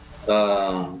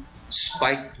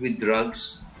spiked with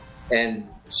drugs and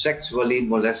sexually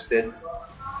molested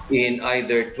in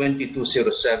either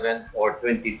 2207 or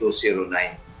 2209.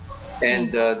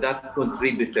 And that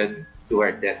contributed to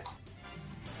her death.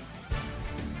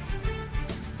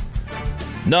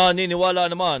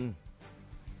 Naniniwala naman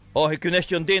o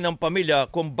question din ng pamilya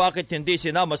kung bakit hindi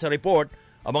sinama sa report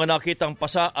ang mga nakitang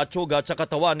pasa at sugat sa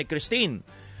katawan ni Christine.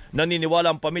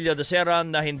 Naniniwala ang pamilya Dacera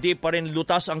na hindi pa rin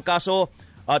lutas ang kaso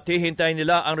at hihintayin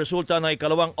nila ang resulta ng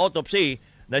ikalawang autopsy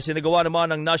na sinagawa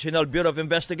naman ng National Bureau of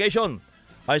Investigation.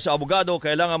 Ay sa abogado,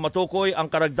 kailangan matukoy ang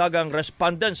karagdagang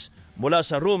respondents mula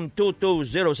sa room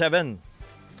 2207.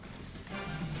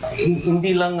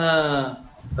 Hindi lang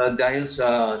dahil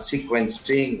sa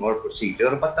sequencing or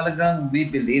procedure, but talagang we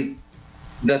believe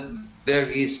that there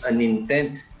is an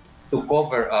intent to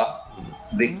cover up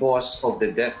the cause of the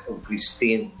death of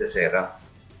Christine Dacera.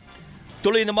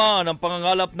 Tuloy naman ang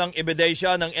pangangalap ng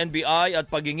ebidensya ng NBI at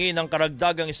paghingi ng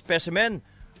karagdagang specimen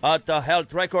at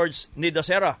health records ni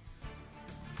Dacera.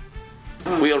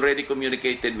 We already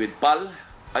communicated with PAL.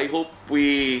 I hope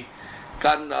we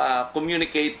can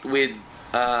communicate with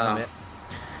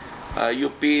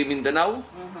UP Mindanao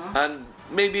and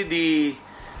maybe the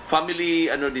family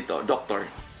doctor.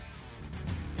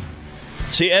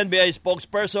 Si NBI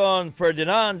spokesperson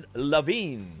Ferdinand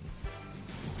Lavin.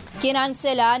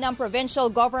 Kinansela ng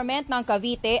provincial government ng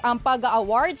Cavite ang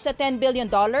pag-award sa $10 billion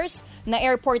na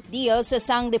airport deal sa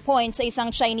Sangli Point sa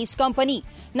isang Chinese company.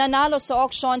 Nanalo sa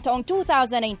auction taong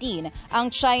 2019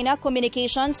 ang China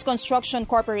Communications Construction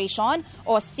Corporation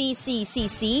o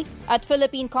CCCC at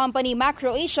Philippine company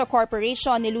Macro Asia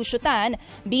Corporation ni Lucio Tan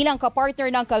bilang kapartner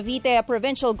ng Cavite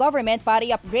provincial government para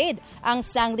i-upgrade ang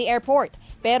Sangli Airport.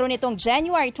 Pero nitong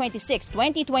January 26,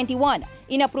 2021,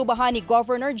 inaprubahan ni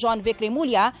Governor John Vic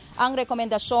Remulla ang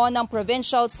rekomendasyon ng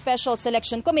Provincial Special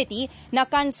Selection Committee na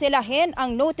kanselahin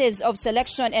ang Notice of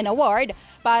Selection and Award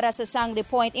para sa Sangli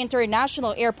Point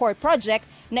International Airport Project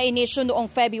na inisyu noong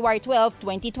February 12,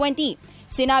 2020.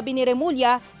 Sinabi ni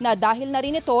Remulla na dahil na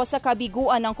rin ito sa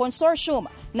kabiguan ng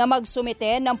consortium na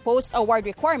magsumite ng post-award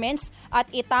requirements at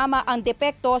itama ang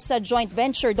depekto sa joint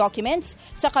venture documents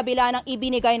sa kabila ng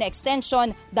ibinigay na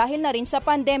extension dahil na rin sa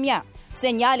pandemya.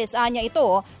 Senyales anya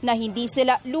ito na hindi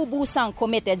sila lubusang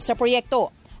committed sa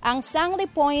proyekto. Ang Sangley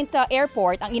Point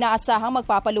Airport ang inaasahang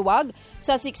magpapaluwag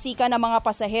sa siksikan ng mga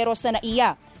pasahero sa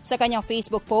NAIA. Sa kanyang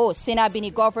Facebook post, sinabi ni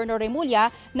Governor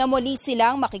Remulla na muli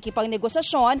silang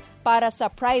makikipagnegosasyon para sa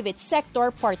private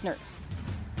sector partner.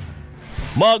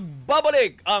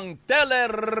 Magbabalik ang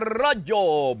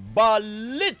Teleradyo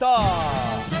Balita.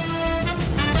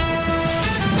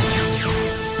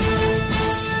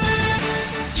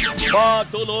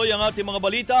 Patuloy ang ating mga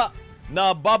balita.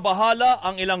 Nababahala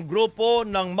ang ilang grupo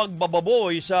ng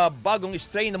magbababoy sa bagong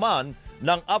strain naman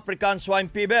ng African Swine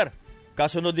Fever.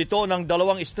 Kasunod ito ng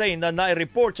 2 strain na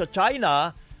nai-report sa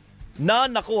China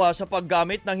na nakuha sa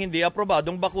paggamit ng hindi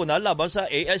aprobadong bakuna laban sa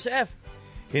ASF.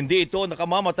 Hindi ito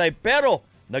nakamamatay pero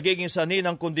nagiging sanhi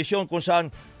ng kondisyon kung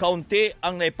saan kaunti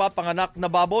ang naipapanganak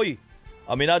na baboy.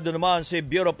 Aminado naman si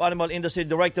Bureau of Animal Industry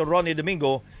Director Ronnie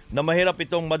Domingo na mahirap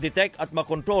itong ma-detect at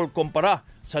makontrol kumpara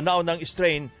sa naunang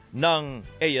strain ng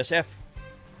ASF.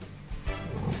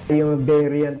 Yung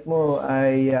variant mo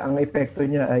ay ang epekto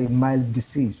niya ay mild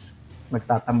disease.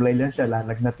 Magtatamlay lang siya,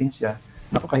 lalagnatin siya.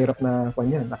 Nakahirap na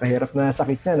nakahirap na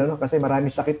sakit niya, no? Kasi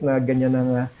maraming sakit na ganyan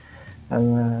ang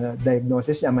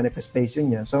diagnosis niya, manifestation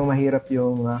niya. So mahirap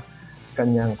yung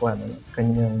kanyang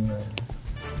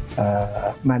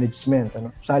management,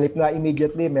 ano. Sa halip na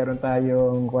immediately meron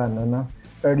tayong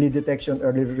early detection,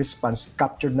 early response,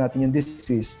 captured natin yung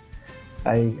disease,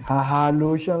 ay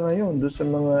hahalo siya ngayon doon sa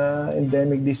mga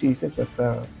endemic diseases at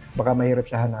baka mahirap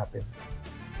siya hanapin.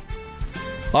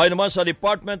 Ayon naman sa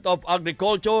Department of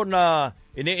Agriculture na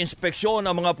iniinspeksyon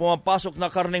ang mga pumapasok na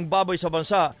karneng baboy sa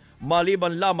bansa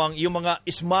maliban lamang yung mga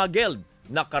smuggled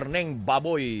na karneng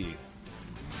baboy.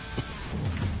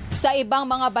 Sa ibang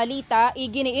mga balita,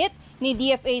 iginiit ni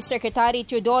DFA Secretary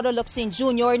Teodoro Locsin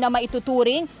Jr. na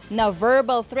maituturing na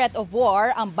verbal threat of war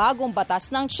ang bagong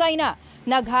batas ng China.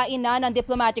 Naghain na ng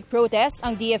diplomatic protest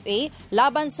ang DFA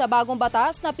laban sa bagong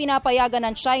batas na pinapayagan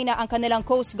ng China ang kanilang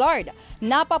Coast Guard.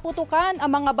 Napaputukan ang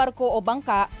mga barko o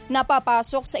bangka na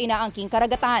papasok sa inaangking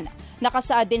karagatan.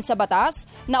 Nakasaad din sa batas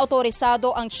na otorisado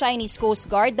ang Chinese Coast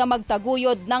Guard na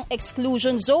magtaguyod ng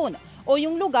exclusion zone o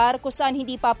yung lugar kung saan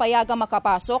hindi papayagang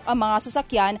makapasok ang mga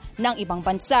sasakyan ng ibang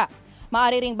bansa.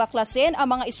 Maaari ring baklasin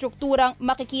ang mga istrukturang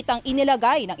makikitang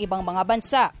inilagay ng ibang mga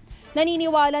bansa.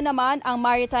 Naniniwala naman ang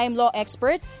maritime law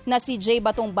expert na si J.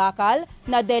 Batong Bakal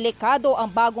na delikado ang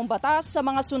bagong batas sa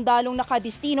mga sundalong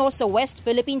nakadistino sa West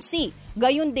Philippine Sea,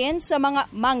 gayon din sa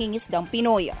mga mangingisdang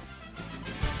Pinoy.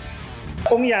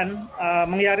 Kung yan,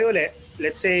 mangyari ulit,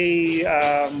 let's say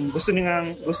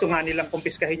gusto nga nilang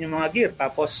kumpiskahin yung mga gear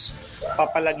tapos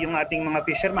papalag yung ating mga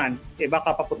fisherman,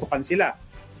 baka paputukan sila.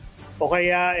 O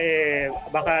kaya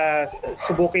baka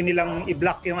subukin nilang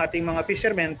i-block yung ating mga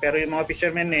fishermen pero yung mga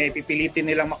fishermen pipilitin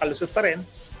nilang makalusot pa rin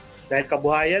dahil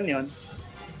kabuhayan yon,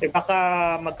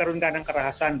 baka magkaroon ka ng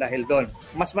karahasan dahil doon.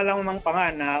 Mas malamang pa nga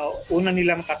na una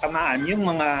nilang tatamaan yung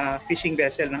mga fishing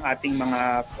vessel ng ating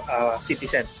mga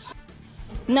citizens.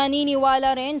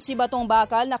 Naniniwala rin si Batong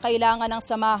Bakal na kailangan ng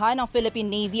samahan ng Philippine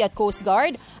Navy at Coast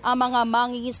Guard ang mga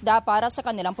mangingisda para sa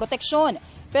kanilang proteksyon.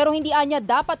 Pero hindi anya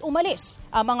dapat umalis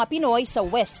ang mga Pinoy sa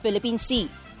West Philippine Sea.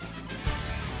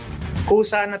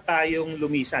 Kusa na tayong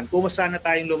lumisan, kusa na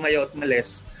tayong lumayo at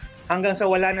malis hanggang sa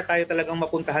wala na tayo talagang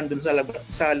mapuntahan dun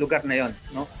sa lugar na yon,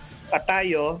 no? At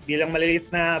tayo bilang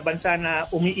maliliit na bansa na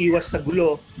umiiwas sa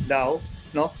gulo daw,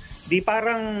 no? Di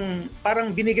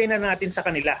parang binigay na natin sa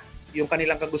kanila yung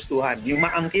kanilang kagustuhan, yung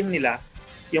maangkin nila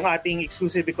yung ating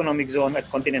exclusive economic zone at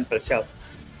continental shelf.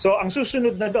 So ang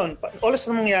susunod na doon, oras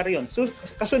na mangyari yun.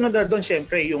 Kasunod na doon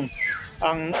syempre yung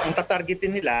ang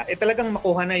tatargetin nila talagang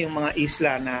makuha na yung mga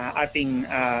isla na ating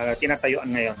tinatayuan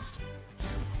ngayon.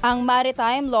 Ang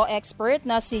maritime law expert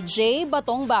na si J.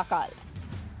 Batong Bakal.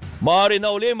 Maaari na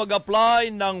uli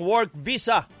mag-apply ng work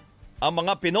visa ang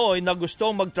mga Pinoy na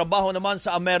gustong magtrabaho naman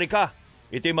sa Amerika.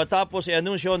 Ito'y matapos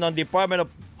i-anunsyo ng Department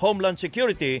of Homeland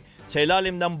Security sa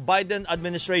ilalim ng Biden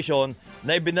administration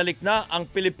na ibinalik na ang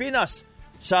Pilipinas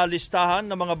sa listahan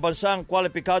ng mga bansang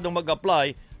kwalipikadong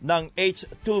mag-apply ng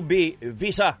H-2B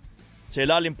visa. Sa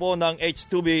ilalim po ng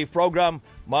H-2B program,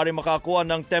 maaari makakuha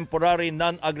ng temporary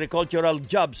non-agricultural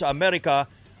job sa Amerika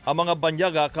ang mga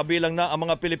banyaga kabilang na ang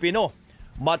mga Pilipino.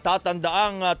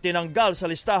 Matatandaang tinanggal sa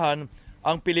listahan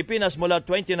ang Pilipinas mula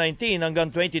 2019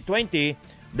 hanggang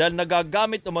 2020 dahil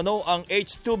nagagamit umano ang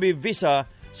H-2B visa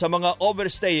sa mga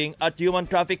overstaying at human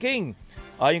trafficking.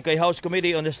 Ayon kay House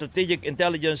Committee on the Strategic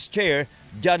Intelligence Chair,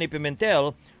 Johnny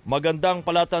Pimentel, magandang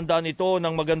palatandaan ito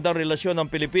ng magandang relasyon ng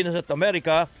Pilipinas at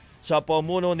Amerika sa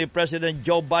pamuno ni President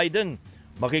Joe Biden.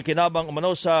 Makikinabang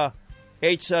umano sa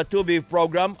H-2B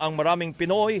program ang maraming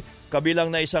Pinoy,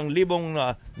 kabilang na 1,000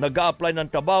 nag-a-apply ng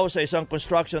trabaho sa isang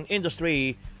construction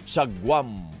industry sa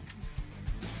Guam.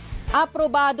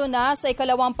 Aprobado na sa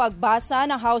ikalawang pagbasa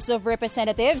ng House of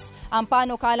Representatives ang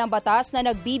panukalang batas na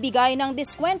nagbibigay ng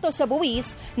diskwento sa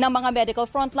buwis ng mga medical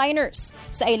frontliners.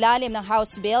 Sa ilalim ng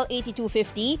House Bill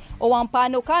 8250 o ang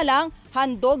panukalang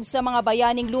handog sa mga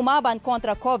bayaning lumaban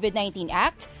kontra COVID-19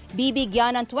 Act,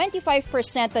 bibigyan ng 25%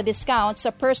 na discount sa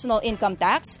personal income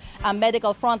tax ang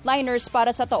medical frontliners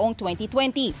para sa taong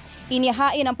 2020.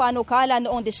 Inihain ang panukala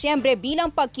noong Disyembre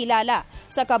bilang pagkilala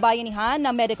sa kabayanihan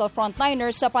ng medical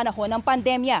frontliners sa panahon ng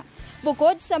pandemya.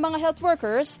 Bukod sa mga health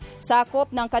workers,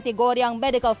 sakop ng kategoryang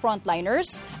medical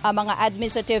frontliners ang mga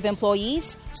administrative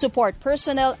employees, support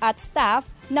personnel at staff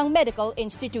ng medical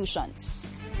institutions.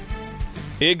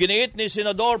 Iginiit ni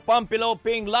Senador Pampilo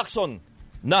Ping Lacson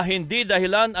na hindi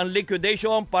dahilan ang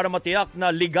liquidation para matiyak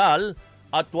na legal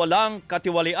at walang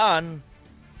katiwalian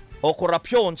o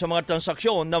korupsyon sa mga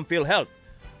transaksyon ng PhilHealth.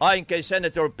 Ayon kay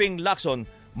Senator Ping Lacson,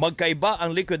 magkaiba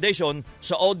ang liquidation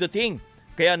sa auditing,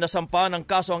 kaya nasampa ng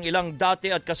kaso ang ilang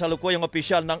dati at kasalukuyang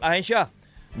opisyal ng ahensya.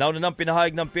 Nauna ng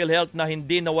pinahayag ng PhilHealth na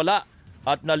hindi nawala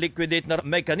at na-liquidate na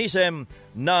mechanism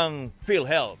ng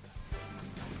PhilHealth.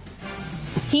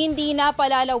 Hindi na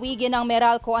palalawigin ng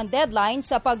Meralco ang deadline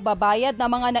sa pagbabayad ng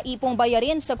mga naipong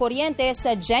bayarin sa kuryente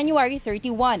sa January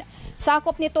 31.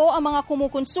 Sakop nito ang mga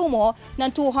kumukonsumo ng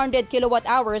 200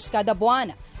 kilowatt-hours kada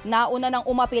buwan. Nauna nang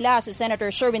umapila si Senator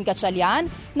Sherwin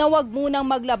Gatchalian na wag munang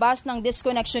maglabas ng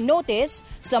disconnection notice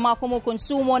sa mga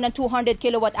kumukonsumo ng 200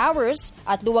 kilowatt-hours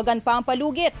at luwagan pa ang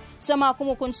palugit sa mga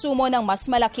kumukonsumo ng mas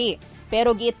malaki.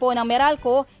 Pero giit po ng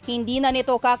Meralco, hindi na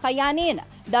nito kakayanin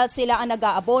dahil sila ang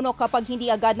nag-aabono kapag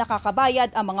hindi agad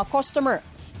nakakabayad ang mga customer.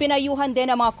 Pinayuhan din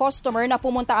ang mga customer na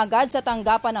pumunta agad sa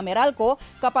tanggapan ng Meralco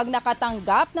kapag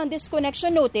nakatanggap ng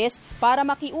disconnection notice para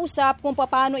makiusap kung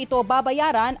paano ito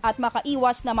babayaran at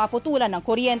makaiwas na maputulan ng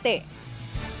kuryente.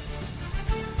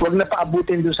 Huwag na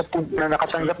paabutin doon sa punto na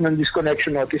nakatanggap ng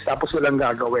disconnection notice tapos walang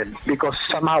gagawin. Because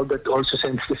somehow that also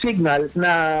sends the signal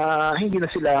na hindi na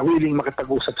sila willing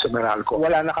makipag-usap sa Meralco.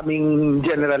 Wala na kaming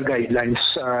general guidelines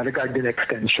regarding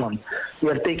extension. We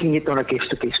are taking it on a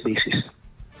case-to-case basis.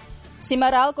 Si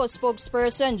Meralco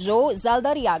spokesperson Joe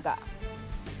Zaldariaga.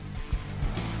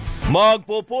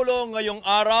 Magpupulong ngayong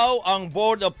araw ang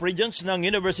Board of Regents ng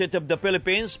University of the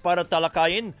Philippines para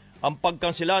talakayin ang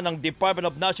pagkansela ng Department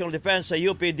of National Defense sa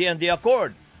UP-DND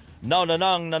Accord. Nauna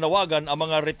nang nanawagan ang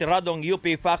mga retiradong UP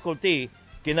faculty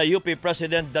kina UP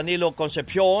President Danilo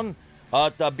Concepcion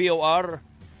at BOR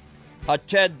at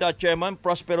CHED Chairman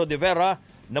Prospero de Vera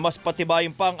na mas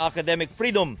patibayin pa ang academic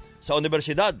freedom sa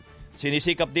universidad.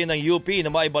 Sinisikap din ng UP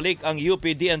na maibalik ang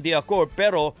UP-DND Accord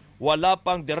pero wala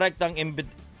pang direktang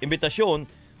imbitasyon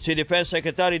si Defense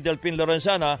Secretary Delpin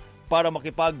Lorenzana para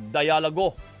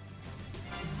makipagdialogo.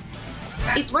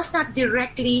 It was not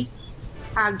directly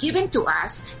given to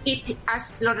us. As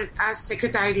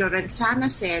Secretary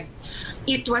Lorenzana said,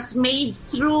 it was made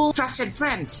through trusted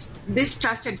friends. These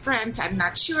trusted friends, I'm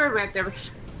not sure whether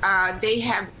they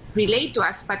have relayed to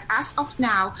us, but as of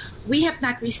now, we have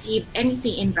not received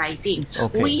anything in writing.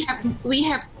 Okay. We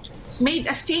have made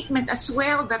a statement as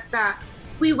well that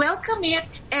we welcome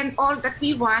it, and all that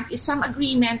we want is some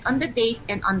agreement on the date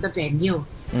and on the venue.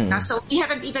 Now, so we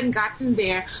haven't even gotten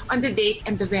there on the date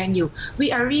and the venue.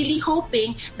 We are really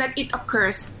hoping that it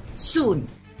occurs soon.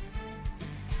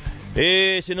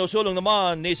 Sinusulong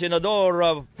naman ni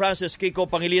Senador Francis Kiko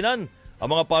Pangilinan ang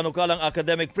mga panukalang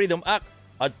Academic Freedom Act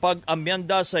at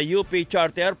pag-amyanda sa UP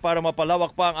Charter para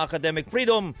mapalawak pa ang academic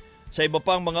freedom sa iba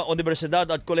pang mga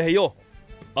universidad at kolehiyo.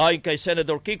 Ayon kay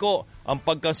Senator Kiko, ang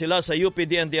pagkansela sa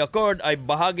UP-DND Accord ay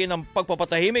bahagi ng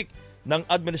pagpapatahimik ng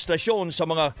administrasyon sa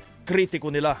mga kritiko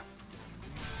nila.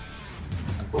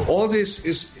 All this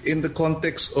is in the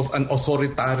context of an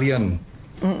authoritarian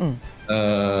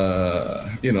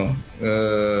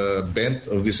bent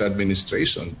of this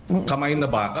administration. Kamay na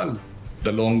bakal,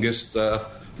 the longest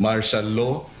martial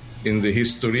law in the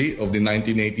history of the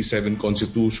 1987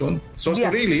 Constitution. So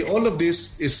really, all of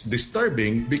this is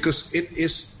disturbing because it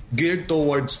is geared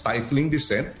towards stifling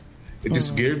dissent. It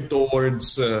is geared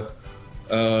towards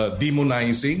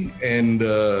demonizing and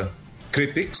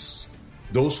critics,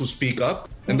 those who speak up.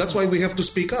 And that's why we have to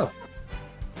speak up.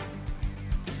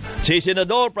 Si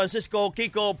Senador Francisco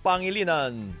Kiko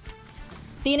Pangilinan.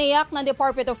 Tiniyak ng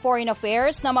Department of Foreign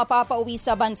Affairs na mapapauwi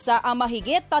sa bansa ang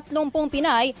mahigit 30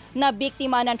 Pinay na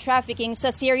biktima ng trafficking sa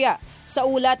Syria. Sa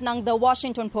ulat ng The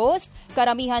Washington Post,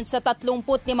 karamihan sa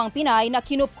 35 Pinay na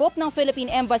kinupkop ng Philippine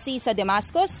Embassy sa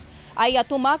Damascus ay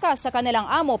tumakas sa kanilang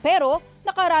amo pero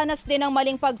nakaranas din ng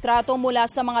maling pagtrato mula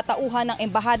sa mga tauhan ng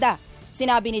embahada.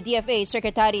 Sinabi ni DFA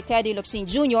Secretary Teddy Locsin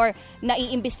Jr. na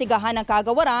iimbestigahan ng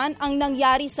kagawaran ang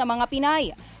nangyari sa mga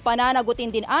Pinay.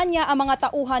 Pananagutin din anya ang mga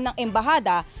tauhan ng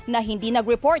embahada na hindi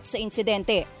nag-report sa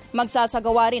insidente.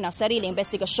 Magsasagawa rin ng sariling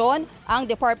investigasyon ang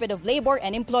Department of Labor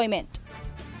and Employment.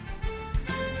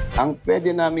 Ang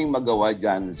pwede naming magawa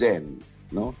dyan, Zen,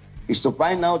 no, is to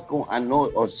find out kung ano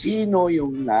o sino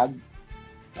yung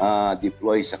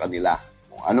nag-deploy sa kanila.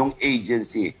 Kung anong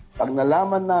agency. Pag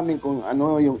nalaman namin kung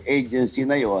ano yung agency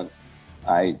na yon,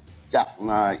 ay tsak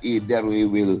na either we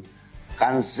will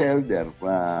cancel their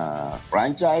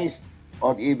franchise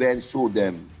or even sue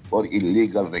them for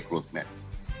illegal recruitment.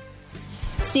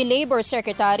 Si Labor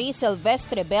Secretary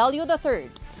Silvestre Bello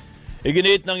III.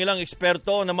 Iginiit ng ilang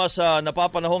eksperto na mas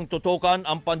napapanahong tutukan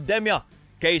ang pandemya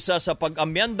kaysa sa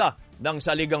pag-amyenda ng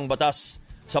saligang batas.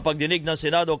 Sa pagdinig ng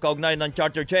Senado kaugnay ng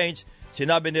charter change,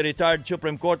 sinabi ni retired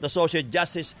Supreme Court Associate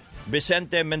Justice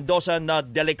Vicente Mendoza na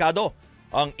delikado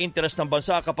ang interes ng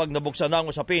bansa kapag nabuksan na ang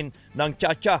usapin ng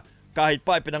tsa-tsa kahit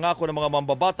pa ipinangako ng mga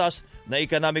mambabatas na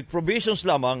economic provisions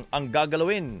lamang ang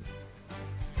gagalawin.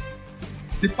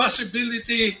 The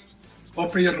possibility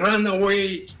of a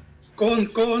runaway con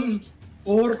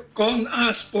or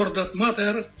con-us for that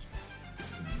matter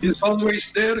is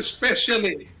always there,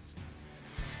 especially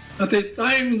at a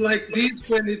time like this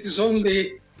when it is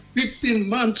only 15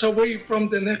 months away from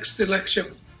the next election.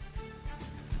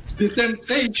 The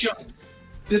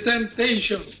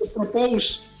temptation to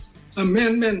propose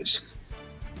amendments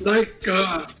like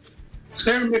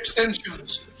term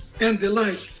extensions and the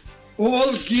like,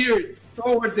 all geared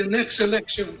toward the next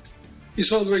election,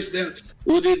 is always there.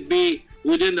 Would it be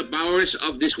within the powers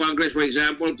of this Congress, for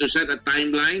example, to set a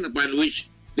timeline upon which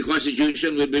the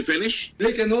Constitution will be finished?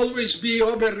 They can always be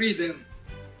overridden.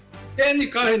 Any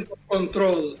kind of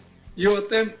control you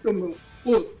attempt to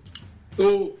put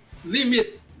to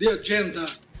limit the agenda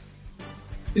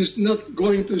is not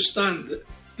going to stand,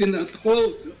 cannot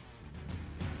hold,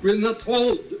 will not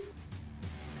hold.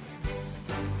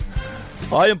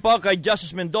 Ayon pa kay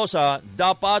Justice Mendoza,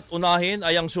 dapat unahin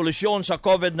ay ang solusyon sa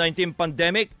COVID-19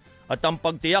 pandemic at ang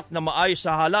pagtiyak na maayos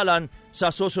sa halalan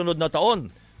sa susunod na taon.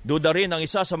 Duda rin ang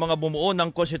isa sa mga bumuo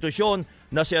ng konstitusyon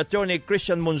na si Attorney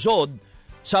Christian Munzod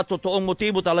sa totoong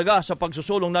motibo talaga sa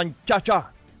pagsusulong ng tsa-tsa.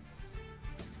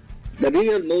 The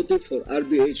real motive for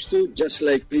RBH2, just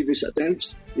like previous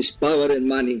attempts, is power and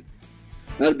money.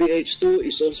 RBH2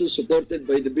 is also supported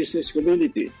by the business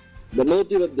community. The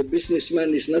motive of the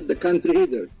businessman is not the country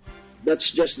either. That's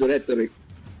just the rhetoric.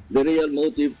 The real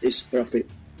motive is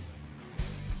profit.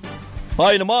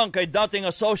 Ayon naman kay dating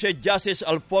Associate Justice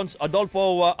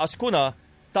Adolfo Ascuna,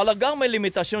 talagang may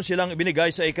limitasyon silang ibinigay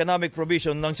sa economic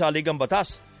provision ng saligang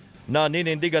batas.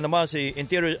 Naninindigan naman si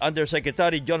Interior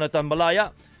Undersecretary Jonathan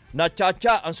Malaya na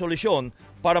tsa-tsa ang solusyon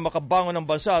para makabangon ng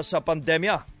bansa sa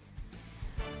pandemya.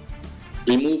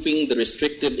 Removing the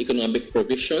restrictive economic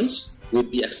provisions would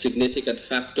be a significant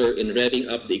factor in revving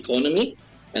up the economy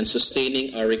and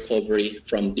sustaining our recovery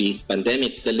from the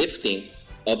pandemic. The lifting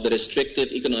of the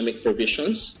restrictive economic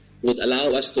provisions would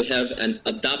allow us to have an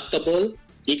adaptable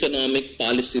economic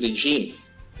policy regime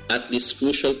at this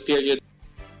crucial period.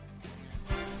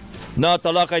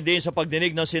 Natalakay din sa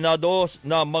pagdinig ng Senado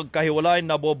na magkahiwalay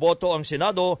na boboto ang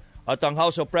Senado at ang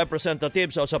House of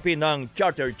Representatives sa usapin ng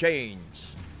charter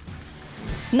change.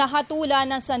 Nahatula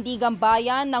ng Sandigang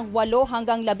Bayan ng 8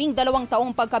 hanggang 12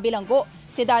 taong pagkabilanggo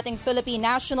si dating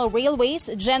Philippine National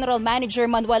Railways General Manager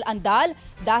Manuel Andal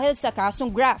dahil sa kasong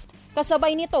graft.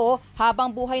 Kasabay nito, habang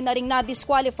buhay na ring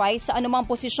na-disqualify sa anumang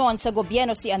posisyon sa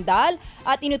gobyerno si Andal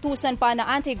at inutusan pa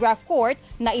na anti-graft court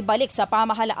na ibalik sa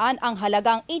pamahalaan ang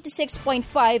halagang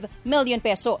 86.5 million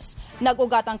pesos.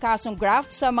 Nag-ugat ang kasong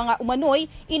graft sa mga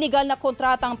umano'y iligal na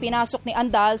kontratang pinasok ni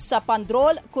Andal sa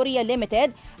Pandrol Korea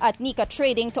Limited at Nika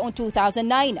Trading taong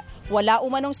 2009. Wala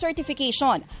umanong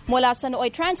certification mula sa nooy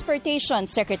Transportation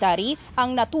Secretary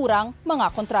ang naturang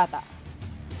mga kontrata.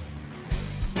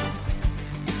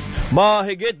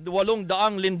 Mahigit 800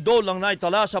 lindol ang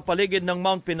naitala sa paligid ng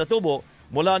Mount Pinatubo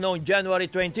mula noong January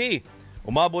 20.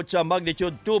 Umabot sa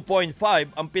magnitude 2.5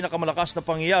 ang pinakamalakas na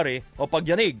pangyayari o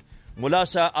pagyanig mula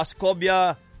sa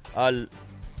Ascobia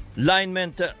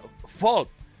alignment fault.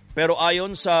 Pero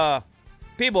ayon sa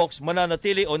PBOX,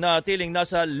 natiling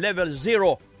nasa level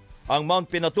 0 ang Mount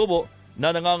Pinatubo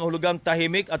na nangangahulugang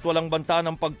tahimik at walang banta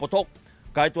ng pagputok.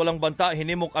 Kahit walang banta,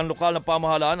 hinimok ang lokal na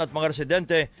pamahalaan at mga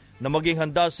residente na maging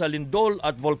handa sa lindol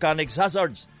at volcanic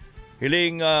hazards.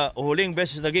 Huling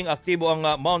beses naging aktibo ang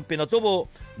Mount Pinatubo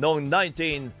noong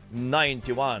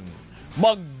 1991.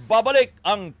 Magbabalik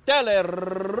ang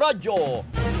Teleradyo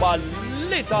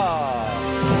Balita.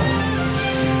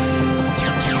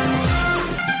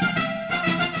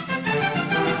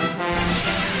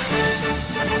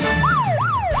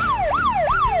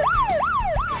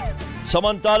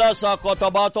 Samantala sa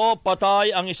Cotabato,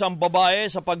 patay ang isang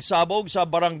babae sa pagsabog sa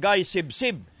barangay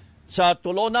Sibsib sa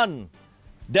Tulonan.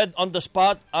 Dead on the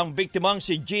spot ang biktimang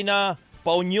si Gina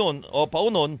Paunon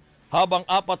habang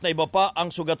 4 na iba pa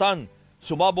ang sugatan.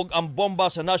 Sumabog ang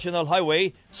bomba sa National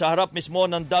Highway sa harap mismo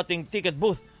ng dating ticket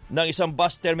booth ng isang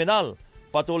bus terminal.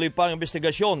 Patuloy pa ang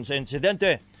investigasyon sa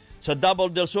insidente. Sa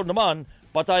Davao del Sur naman,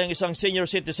 patay ang isang senior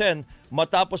citizen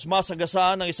matapos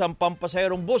masagasaan ng isang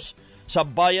pampasaherong bus sa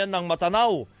bayan ng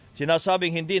Matanao.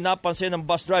 Sinasabing hindi napansin ng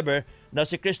bus driver na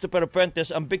si Christopher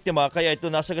Puentes ang biktima kaya ito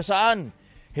nasagasaan.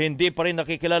 Hindi pa rin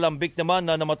nakikilala ang biktima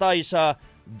na namatay sa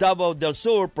Davao del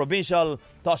Sur Provincial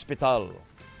Hospital.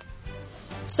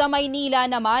 Sa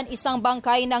Maynila naman, isang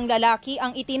bangkay ng lalaki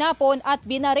ang itinapon at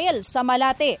binaril sa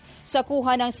Malate. Sa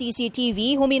kuha ng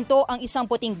CCTV, huminto ang isang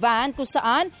puting van kung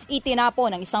saan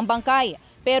itinapon ang isang bangkay.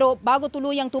 Pero bago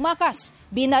tuluyang tumakas,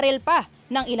 binaril pa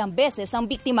ng ilang beses ang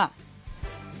biktima.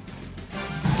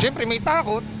 Siyempre may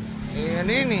takot.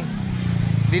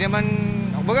 Di naman,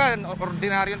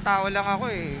 ordinaryong tao lang ako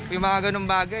Yung mga ganung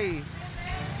bagay,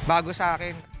 bago sa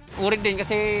akin. Urig din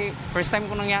kasi first time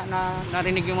ko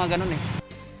narinig yung mga ganun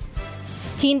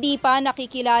Hindi pa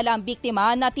nakikilala ang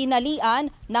biktima na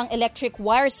tinalian ng electric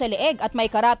wire sa leeg at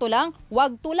may karatulang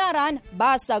huwag tularan,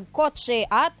 basag kotse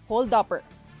at hold-upper.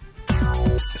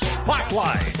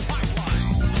 Spotlight.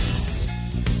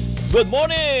 Good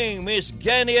morning, Miss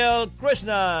Geniel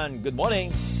Krishnan. Good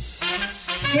morning.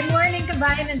 Good morning,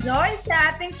 kabayan ng Joy. Sa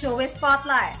ating show is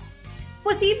Spotlight.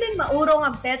 Posibleng maurong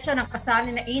ang petsa ng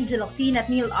kasal ni Angel Locsin at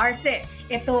Neil Arce.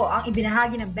 Ito ang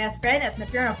ibinahagi ng best friend at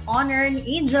matron of honor ni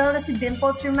Angel na si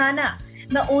Dimples Romana.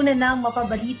 Nauna nang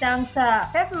mapabalitang sa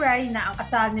February na ang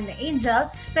kasal ni Angel,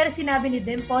 pero sinabi ni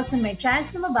Dimples na may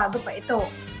chance na mabago pa ito.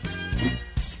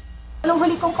 Nung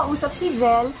huli kong kausap si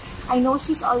Jel, I know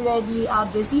she's already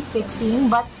busy fixing,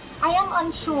 but I am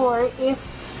unsure if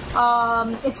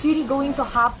it's really going to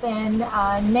happen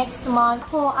next month.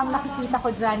 Ang nakikita ko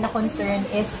dyan na concern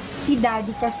is si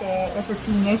Daddy kasi is a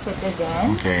senior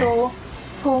citizen. Okay. So,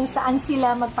 kung saan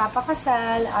sila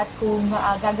magpapakasal at kung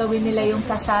gagawin nila yung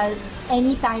kasal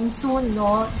anytime soon,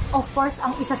 no? Of course,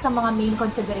 ang isa sa mga main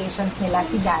considerations nila,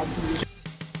 si Daddy.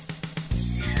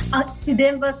 Si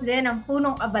Dimples din ang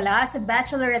punong abala sa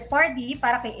bachelorette party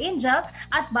para kay Angel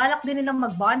at balak din nilang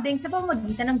mag-bonding sa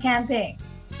pamamagitan ng camping.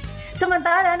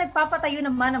 Samantala, pagpapatayo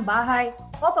naman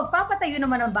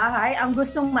ng bahay ang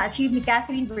gustong ma-achieve ni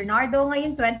Catherine Bernardo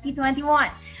ngayong 2021.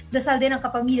 Dasal din ang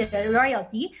kapamilya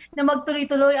royalty na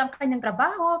magtuloy-tuloy ang kanyang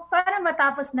trabaho para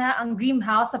matapos na ang dream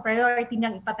house sa priority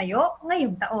niyang ipatayo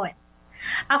ngayong taon.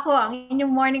 Ako ang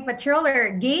inyong morning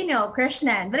patroller, Geniel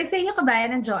Krishnan. Balik sa inyo,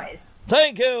 kabayan ng Joyce.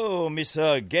 Thank you, Miss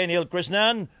Geniel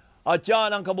Krishnan. At yan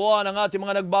ang kabuuan ng ating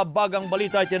mga nagbabagang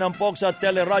balita at tinampok sa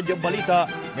Teleradyo Balita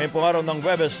ngayong pong araw ng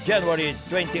Webes, January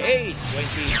 28,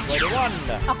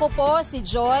 2021. Ako po si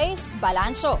Joyce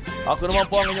Balancio. Ako naman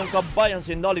po ang inyong kabayan,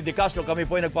 si Nolly De Castro. Kami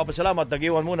po ay nagpapasalamat.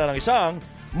 Nag-iwan muna ng isang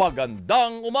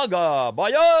magandang umaga.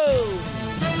 Bayan!